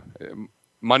way,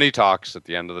 money talks at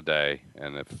the end of the day.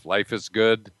 And if life is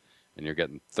good and you're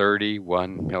getting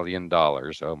 $31 million,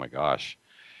 oh my gosh.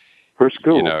 Per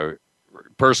school.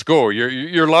 Per school.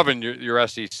 You're loving your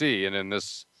SEC. And in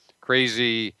this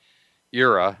crazy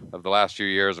era of the last few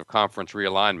years of conference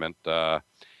realignment,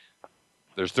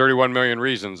 there's 31 million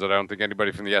reasons that I don't think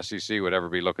anybody from the SEC would ever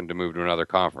be looking to move to another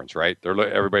conference, right?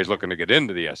 Everybody's looking to get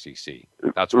into the SEC.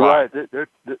 That's why. Right. They're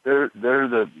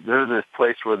the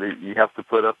place where you have to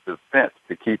put up the fence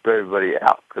to keep everybody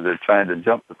out because they're trying to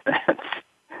jump the fence.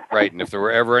 Right. And if there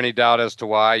were ever any doubt as to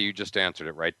why, you just answered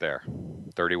it right there.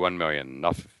 31 million.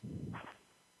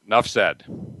 Enough said.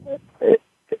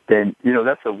 And,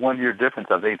 that's a 1-year difference.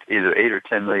 I think it's either $8 or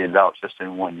 $10 million just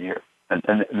in 1 year. And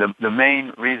the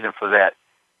main reason for that,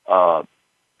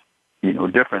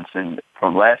 difference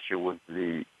from last year was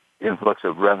the influx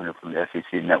of revenue from the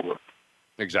SEC network.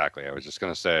 Exactly. I was just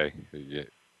going to say,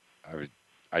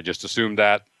 I just assumed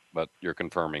that, but you're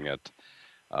confirming it.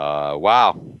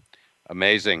 Wow.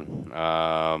 Amazing.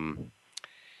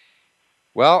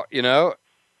 Well,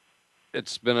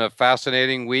 it's been a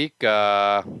fascinating week,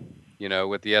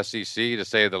 with the SEC, to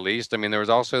say the least. I mean, there was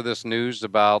also this news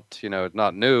about,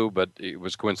 not new, but it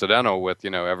was coincidental with,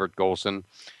 Everett Golson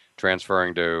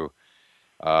transferring to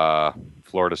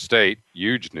Florida State.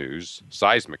 Huge news,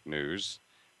 seismic news.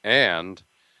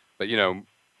 But,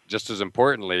 just as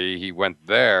importantly, he went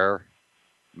there,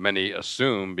 many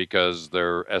assume, because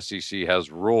their SEC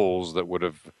has rules that would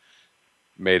have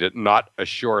made it not a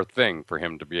sure thing for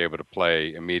him to be able to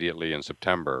play immediately in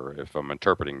September, if I'm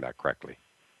interpreting that correctly.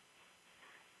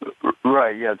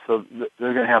 Right, yeah. So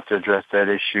they're going to have to address that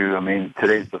issue. I mean,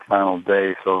 today's the final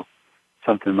day, so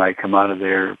something might come out of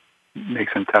there, make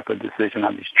some type of decision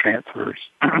on these transfers.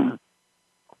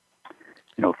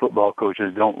 Football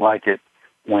coaches don't like it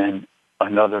when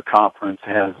another conference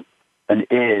has an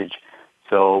edge.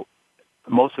 So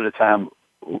most of the time,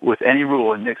 with any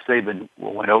rule, and Nick Saban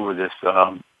went over this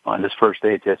on this first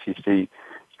day at the SEC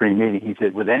spring meeting, he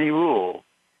said, with any rule,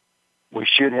 we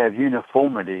should have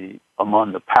uniformity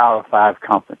among the Power 5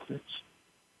 conferences.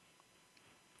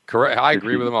 Correct. I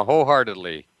agree with him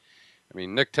wholeheartedly. I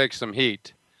mean, Nick takes some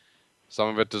heat. Some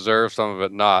of it deserved, some of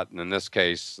it not. And in this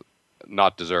case,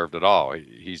 not deserved at all.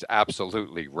 He's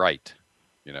absolutely right.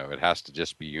 It has to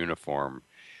just be uniform.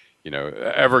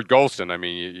 Everett Golson, I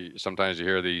mean, sometimes you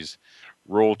hear these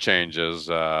rule changes,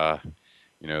 the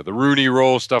Rooney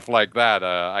rule, stuff like that.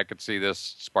 I could see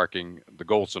this sparking the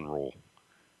Golson rule.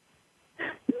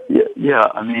 Yeah,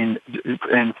 I mean,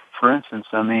 and for instance,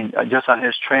 I mean, just on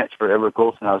his transfer, Everett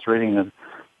Golson, I was reading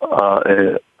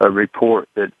a report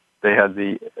that they had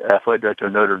the athletic director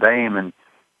of Notre Dame, and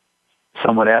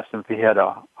someone asked him if he had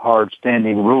a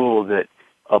hard-standing rule that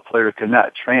a player could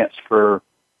not transfer,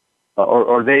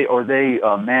 or they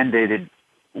mandated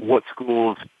what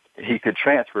schools he could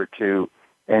transfer to,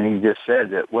 and he just said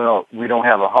that, well, we don't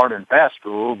have a hard and fast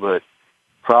rule, but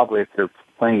probably if they're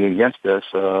playing against us,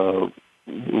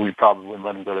 we probably wouldn't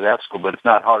let him go to that school, but it's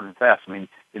not hard and fast. I mean,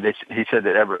 he said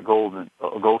that Everett Golson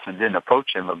didn't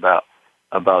approach him about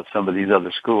some of these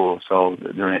other schools, so he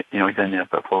didn't end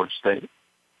up at Florida State.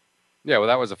 Yeah, well,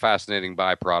 that was a fascinating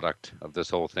byproduct of this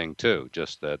whole thing too.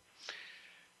 Just that,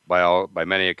 by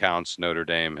many accounts, Notre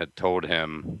Dame had told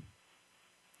him,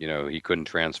 he couldn't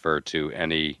transfer to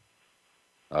any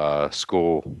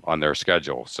school on their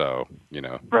schedule. So,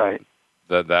 right.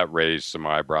 That raised some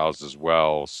eyebrows as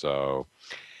well. So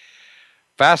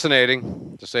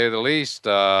fascinating, to say the least.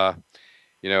 Also,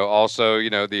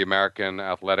 the American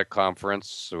Athletic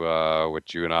Conference,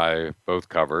 which you and I both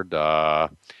covered,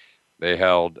 they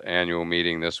held annual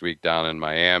meeting this week down in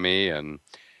Miami, and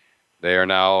they are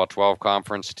now a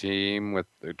 12-conference team with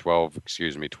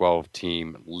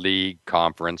 12-team league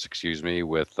conference,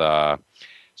 with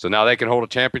so now they can hold a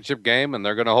championship game, and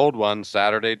they're going to hold one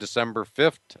Saturday, December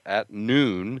 5th at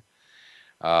noon.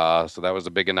 So that was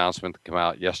a big announcement that came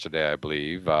out yesterday, I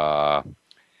believe.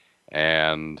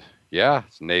 And yeah,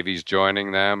 Navy's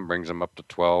joining them, brings them up to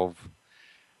 12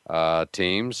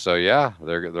 teams. So yeah,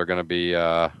 they're going to be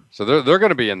they're going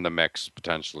to be in the mix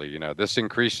potentially. This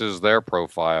increases their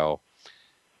profile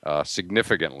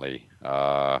significantly.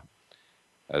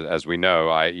 As we know,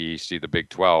 i.e., see the Big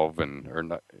 12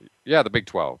 the Big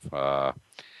 12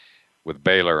 with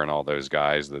Baylor and all those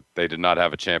guys, that they did not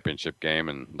have a championship game,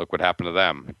 and look what happened to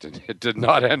them. It did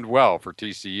not end well for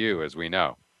TCU, as we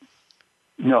know.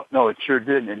 No, it sure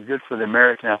didn't, and good for the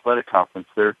American Athletic Conference.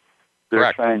 They're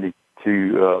trying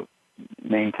to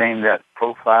maintain that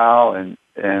profile,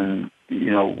 and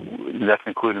that's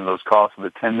including those costs of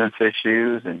attendance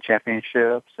issues and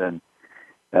championships and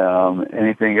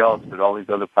anything else that all these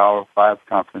other Power 5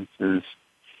 conferences,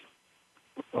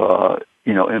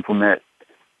 implement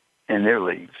in their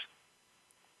leagues.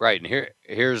 Right, and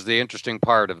here's the interesting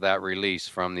part of that release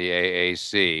from the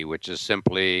AAC, which is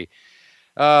simply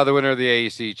the winner of the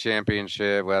AAC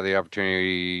championship will have the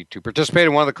opportunity to participate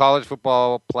in one of the college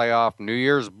football playoff New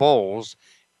Year's Bowls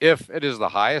if it is the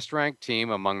highest-ranked team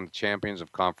among the champions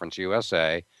of Conference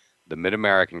USA, the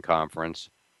Mid-American Conference,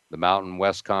 the Mountain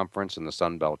West Conference, and the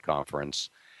Sun Belt Conference.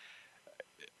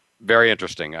 Very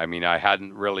interesting. I mean, I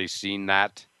hadn't really seen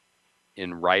that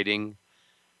in writing.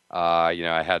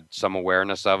 I had some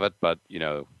awareness of it, but,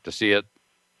 to see it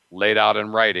laid out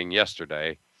in writing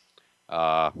yesterday,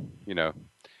 they're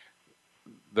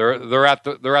at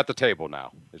the table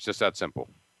now. It's just that simple.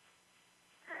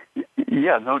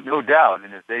 Yeah, no doubt.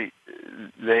 And if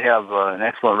they have an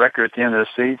excellent record at the end of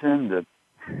the season,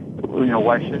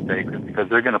 why should they? Because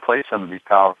they're going to play some of these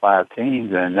Power 5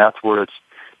 teams, and that's where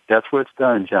it's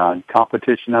done, John.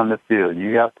 Competition on the field.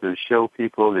 You have to show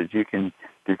people that you can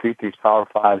defeat these Power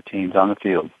 5 teams on the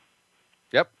field.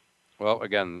 Yep. Well,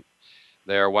 again,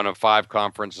 they are one of 5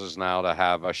 conferences now to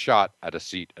have a shot at a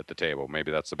seat at the table.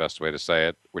 Maybe that's the best way to say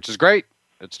it, which is great.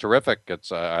 It's terrific.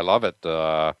 I love it.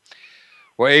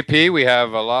 Well, AP, we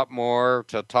have a lot more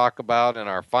to talk about in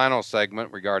our final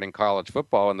segment regarding college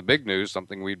football. And the big news,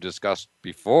 something we've discussed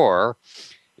before,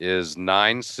 is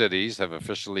 9 cities have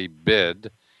officially bid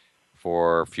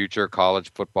for future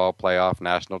college football playoff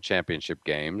national championship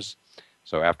games.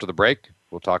 So after the break,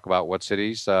 we'll talk about what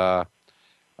cities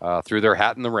threw their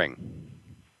hat in the ring.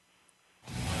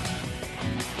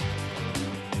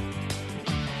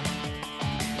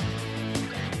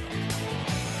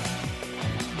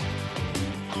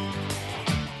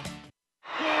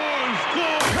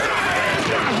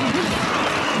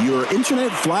 Your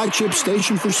internet flagship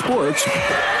station for sports.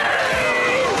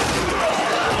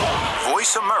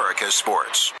 Voice America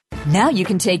Sports. Now you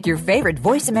can take your favorite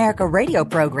Voice America radio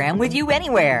program with you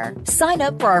anywhere. Sign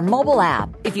up for our mobile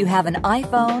app if you have an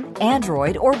iPhone,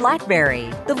 Android, or BlackBerry.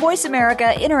 The Voice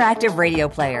America Interactive Radio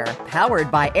Player,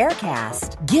 powered by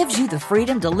Aircast, gives you the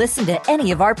freedom to listen to any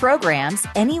of our programs,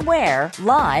 anywhere,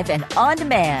 live and on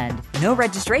demand. No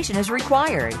registration is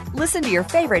required. Listen to your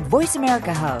favorite Voice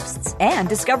America hosts and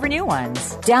discover new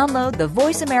ones. Download the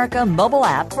Voice America mobile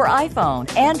app for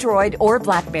iPhone, Android, or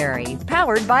BlackBerry,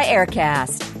 powered by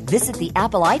Aircast. Visit the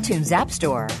Apple iTunes App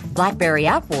Store, BlackBerry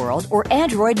App World, or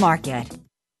Android Market.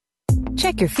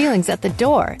 Check your feelings at the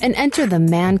door and enter the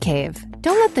Man Cave.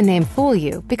 Don't let the name fool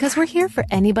you, because we're here for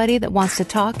anybody that wants to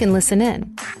talk and listen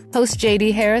in. Hosts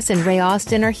J.D. Harris and Ray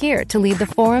Austin are here to lead the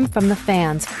forum from the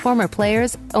fans, former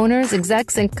players, owners,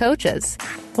 execs, and coaches.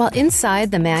 While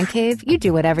inside the Man Cave, you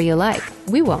do whatever you like.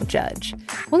 We won't judge.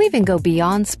 We'll even go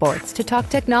beyond sports to talk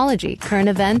technology, current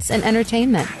events, and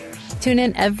entertainment. Tune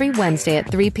in every Wednesday at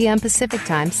 3 p.m. Pacific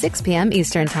Time, 6 p.m.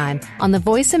 Eastern Time on the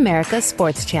Voice America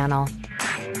Sports Channel.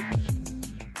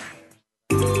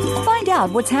 Find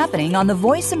out what's happening on the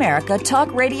Voice America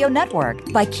Talk Radio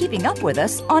Network by keeping up with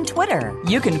us on Twitter.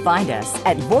 You can find us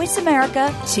at Voice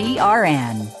America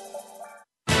TRN.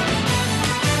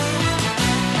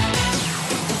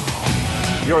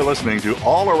 You're listening to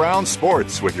All Around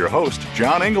Sports with your host,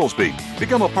 John Inglesby.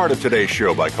 Become a part of today's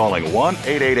show by calling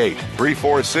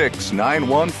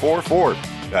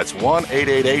 1-888-346-9144. That's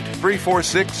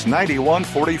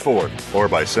 1-888-346-9144. Or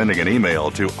by sending an email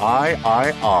to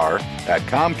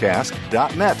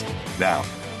iir@comcast.net. Now,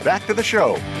 back to the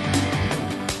show.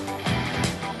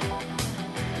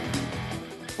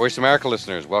 Voice America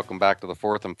listeners, welcome back to the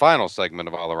fourth and final segment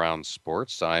of All Around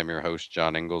Sports. I am your host,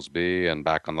 John Inglesby, and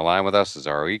back on the line with us is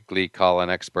our weekly call-in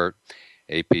expert,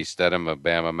 AP Stedham of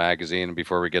Bama Magazine. And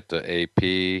before we get to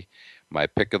AP, my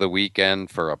pick of the weekend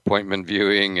for appointment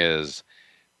viewing is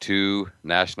 2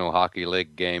 National Hockey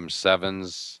League Game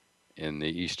 7s in the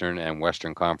Eastern and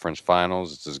Western Conference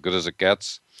Finals. It's as good as it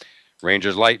gets.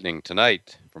 Rangers Lightning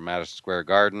tonight from Madison Square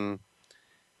Garden.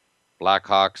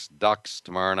 Blackhawks Ducks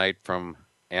tomorrow night from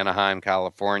Anaheim,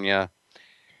 California.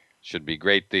 Should be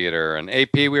great theater. And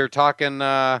AP, we were talking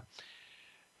at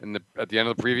the end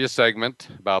of the previous segment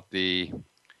about the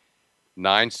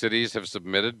 9 cities have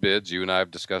submitted bids. You and I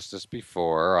have discussed this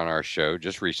before on our show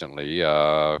just recently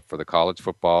for the college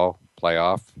football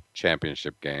playoff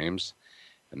championship games.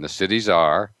 And the cities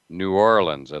are New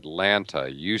Orleans, Atlanta,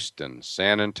 Houston,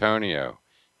 San Antonio,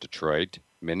 Detroit,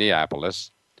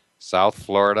 Minneapolis, South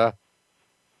Florida,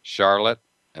 Charlotte,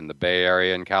 and the Bay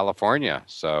Area in California.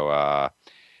 So,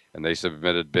 and they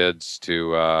submitted bids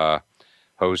to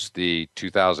host the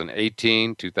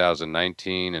 2018,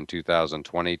 2019, and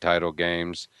 2020 title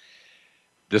games.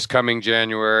 This coming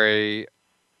January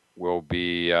will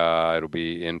be it'll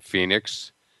be in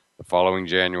Phoenix. The following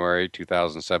January,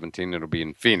 2017, it'll be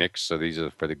in Phoenix. So these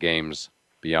are for the games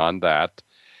beyond that.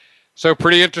 So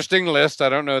pretty interesting list. I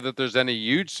don't know that there's any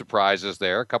huge surprises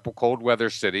there. A couple cold weather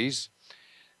cities.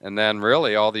 And then,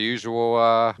 really, all the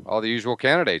usual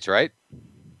candidates, right?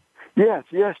 Yes,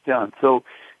 John. So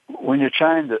when you're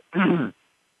trying to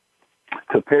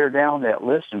to pare down that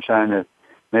list and trying to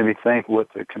maybe think what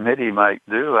the committee might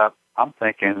do, I'm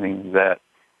thinking that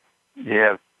you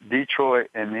have Detroit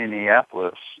and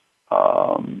Minneapolis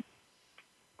are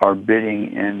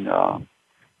bidding in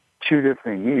 2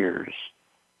 different years.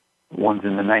 One's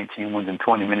in the 19, one's in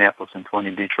 20. Minneapolis in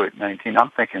 20, Detroit 19.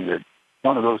 I'm thinking that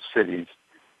one of those cities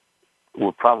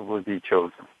will probably be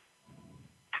chosen.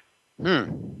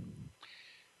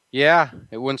 Yeah,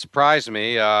 it wouldn't surprise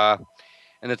me. And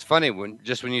it's funny, when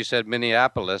you said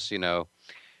Minneapolis,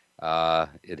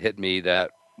 it hit me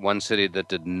that one city that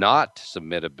did not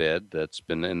submit a bid that's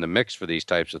been in the mix for these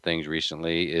types of things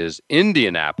recently is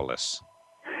Indianapolis.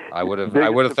 I would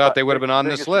have thought they would have been on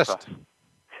this list.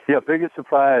 Yeah, biggest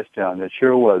surprise, John. It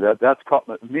sure was. That's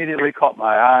immediately caught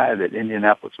my eye that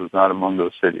Indianapolis was not among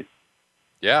those cities.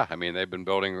 Yeah, I mean, they've been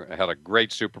had a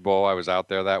great Super Bowl. I was out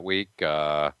there that week.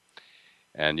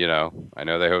 And, I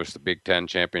know they host the Big Ten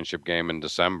championship game in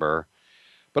December.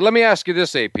 But let me ask you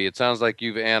this, AP. It sounds like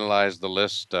you've analyzed the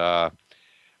list. I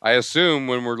assume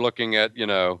when we're looking at,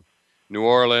 New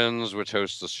Orleans, which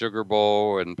hosts the Sugar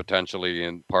Bowl and potentially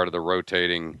in part of the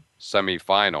rotating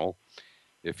semifinal,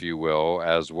 if you will,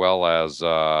 as well as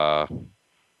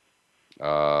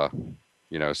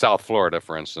South Florida,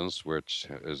 for instance, which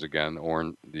is again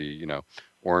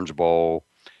Orange Bowl,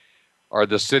 are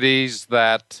the cities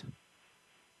that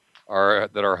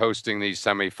are hosting these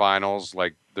semifinals.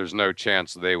 Like, there's no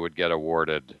chance they would get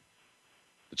awarded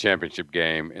the championship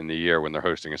game in the year when they're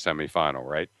hosting a semifinal,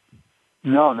 right?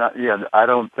 No, I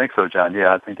don't think so, John.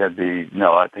 Yeah, I think that'd be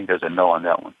no. I think there's a no on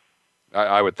that one.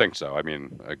 I would think so. I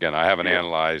mean, again, I haven't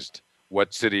analyzed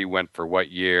what city went for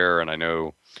what year, and I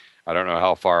don't know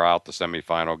how far out the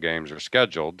semifinal games are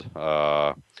scheduled.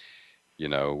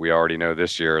 We already know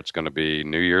this year it's going to be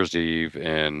New Year's Eve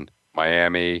in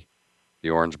Miami, the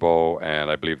Orange Bowl,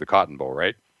 and I believe the Cotton Bowl,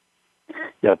 right?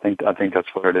 Yeah, I think that's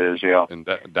where it is. Yeah, in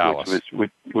Dallas,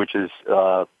 which is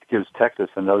gives Texas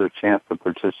another chance to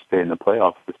participate in the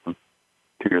playoff system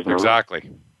 2 years in a row. Exactly.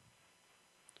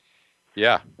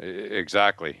 Yeah,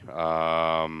 exactly.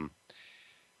 Well,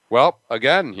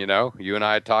 again, you and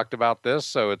I had talked about this,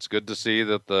 so it's good to see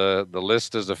that the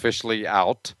list is officially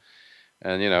out,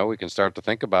 and we can start to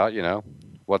think about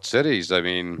what cities. I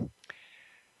mean,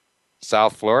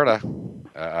 South Florida,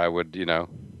 I would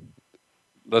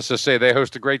let's just say they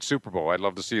host a great Super Bowl. I'd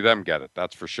love to see them get it.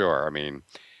 That's for sure. I mean,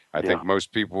 I think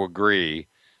most people agree.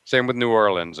 Same with New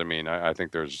Orleans. I mean, I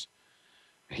think there's,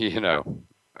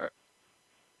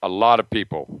 a lot of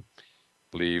people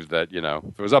believe that,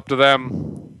 if it was up to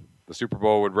them, the Super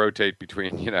Bowl would rotate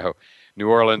between, New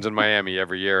Orleans and Miami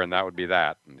every year, and that would be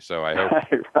that. And so I hope.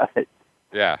 Right.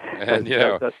 Yeah. And,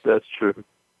 that's true.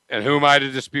 And who am I to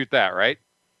dispute that, right?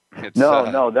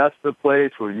 No, that's the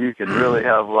place where you can really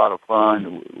have a lot of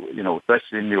fun.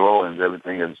 Especially in New Orleans,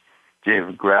 everything is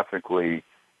geographically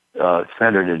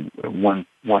centered in one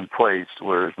place,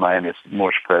 whereas Miami is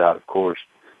more spread out, of course.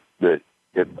 But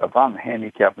if I'm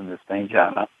handicapping this thing,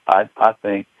 John, I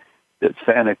think that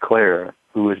Santa Clara,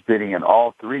 who is bidding in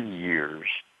all 3 years,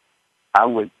 I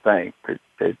would think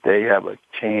that they have a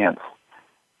chance,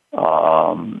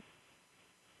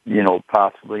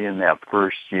 possibly in that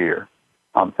first year.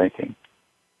 I'm thinking.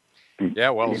 Yeah,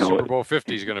 well, Super Bowl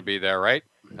 50 is going to be there, right?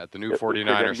 At the new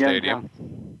 49er Stadium.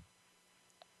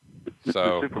 The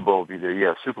Super Bowl will be there.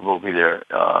 Yeah, Super Bowl will be there.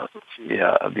 I'll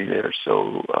be there.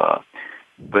 So,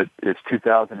 but it's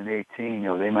 2018.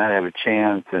 They might have a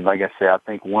chance. And like I say, I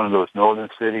think one of those northern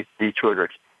cities, Detroit or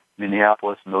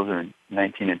Minneapolis, and those are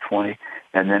 19 and 20.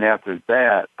 And then after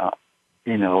that,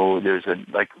 there's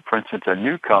for instance, a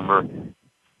newcomer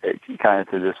kind of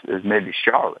to this is maybe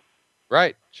Charlotte.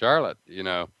 Right, Charlotte.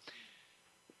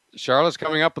 Charlotte's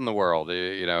coming up in the world.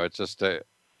 It's just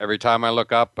every time I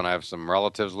look up, and I have some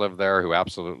relatives live there who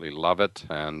absolutely love it,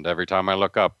 and every time I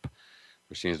look up,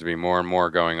 there seems to be more and more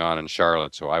going on in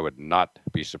Charlotte, so I would not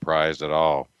be surprised at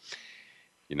all,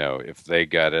 if they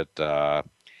get it.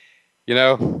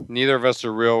 Neither of us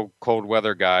are real cold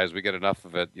weather guys. We get enough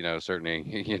of it,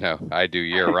 certainly, I do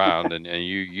year round, and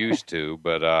you used to,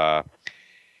 but,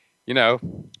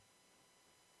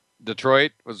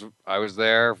 Detroit I was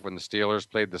there when the Steelers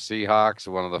played the Seahawks,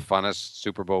 one of the funnest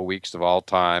Super Bowl weeks of all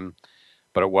time,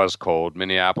 but it was cold.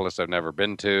 Minneapolis I've never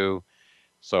been to,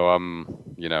 so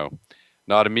I'm,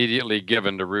 not immediately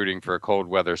given to rooting for a cold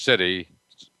weather city.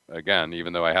 Again,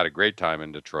 even though I had a great time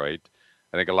in Detroit,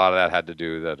 I think a lot of that had to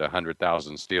do that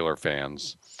 100,000 Steeler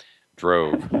fans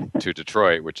drove to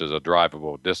Detroit, which is a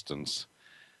drivable distance.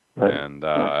 Right. And,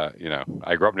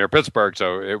 I grew up near Pittsburgh,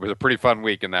 so it was a pretty fun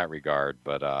week in that regard.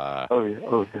 But,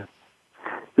 Oh, yeah.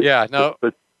 Yeah, no.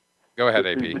 But go ahead,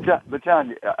 AP. But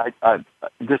John, I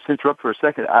just interrupt for a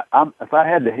second. If I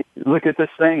had to look at this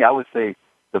thing, I would say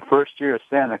the first year of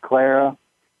Santa Clara,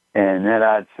 and then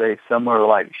I'd say somewhere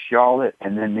like Charlotte,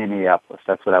 and then Minneapolis.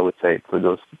 That's what I would say for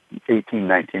those 18,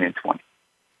 19, and 20.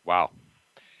 Wow.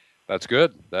 That's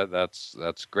good.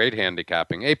 That's great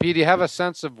handicapping. AP, do you have a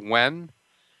sense of when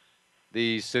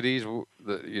the cities,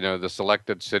 the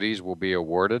selected cities will be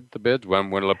awarded the bids? When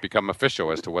will it become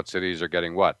official as to what cities are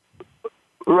getting what?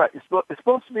 Right. It's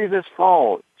supposed to be this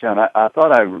fall, John. I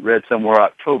thought I read somewhere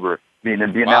October, being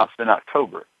announced in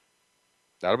October.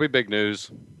 That'll be big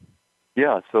news.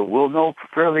 Yeah, so we'll know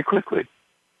fairly quickly.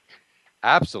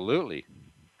 Absolutely.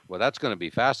 Well, that's going to be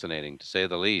fascinating, to say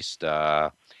the least.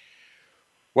 Good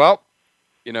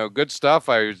stuff.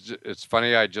 It's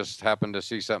funny, I just happened to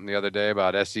see something the other day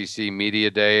about SEC Media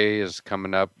Day is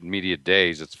coming up. Media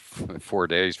Days, it's 4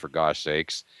 days for gosh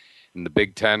sakes. And the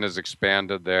Big Ten has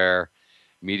expanded their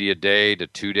Media Day to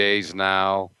 2 days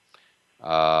now.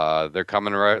 They're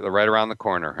coming right around the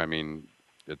corner. I mean,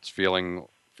 it's feeling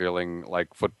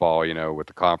like football, with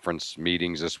the conference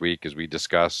meetings this week, as we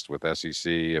discussed with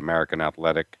SEC, American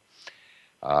Athletic.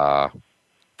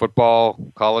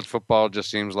 Football, college football, just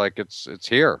seems like it's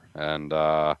here, and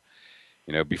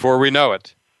before we know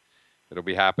it, it'll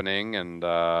be happening. And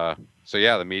so,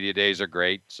 yeah, the media days are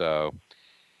great. So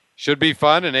should be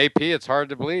fun. And AP, it's hard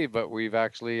to believe, but we've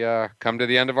actually come to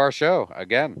the end of our show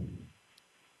again.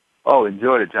 Oh,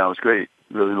 enjoyed it, John. It was great.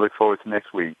 Really look forward to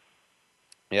next week.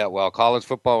 Yeah, well, college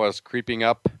football is creeping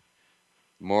up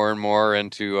more and more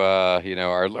into,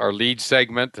 our lead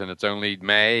segment, and it's only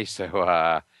May.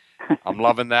 So I'm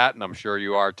loving that, and I'm sure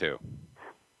you are too.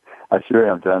 I sure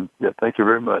am, John. Yeah, thank you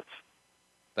very much.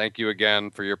 Thank you again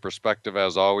for your perspective,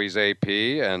 as always, AP,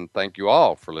 and thank you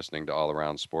all for listening to All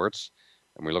Around Sports.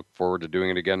 And we look forward to doing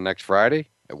it again next Friday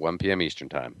at 1 p.m. Eastern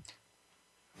Time.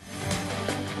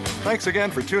 Thanks again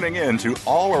for tuning in to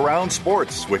All Around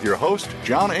Sports with your host,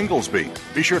 John Inglesby.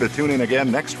 Be sure to tune in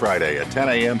again next Friday at 10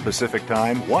 a.m. Pacific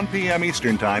Time, 1 p.m.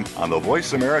 Eastern Time on the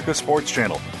Voice America Sports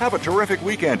Channel. Have a terrific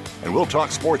weekend, and we'll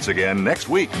talk sports again next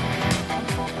week.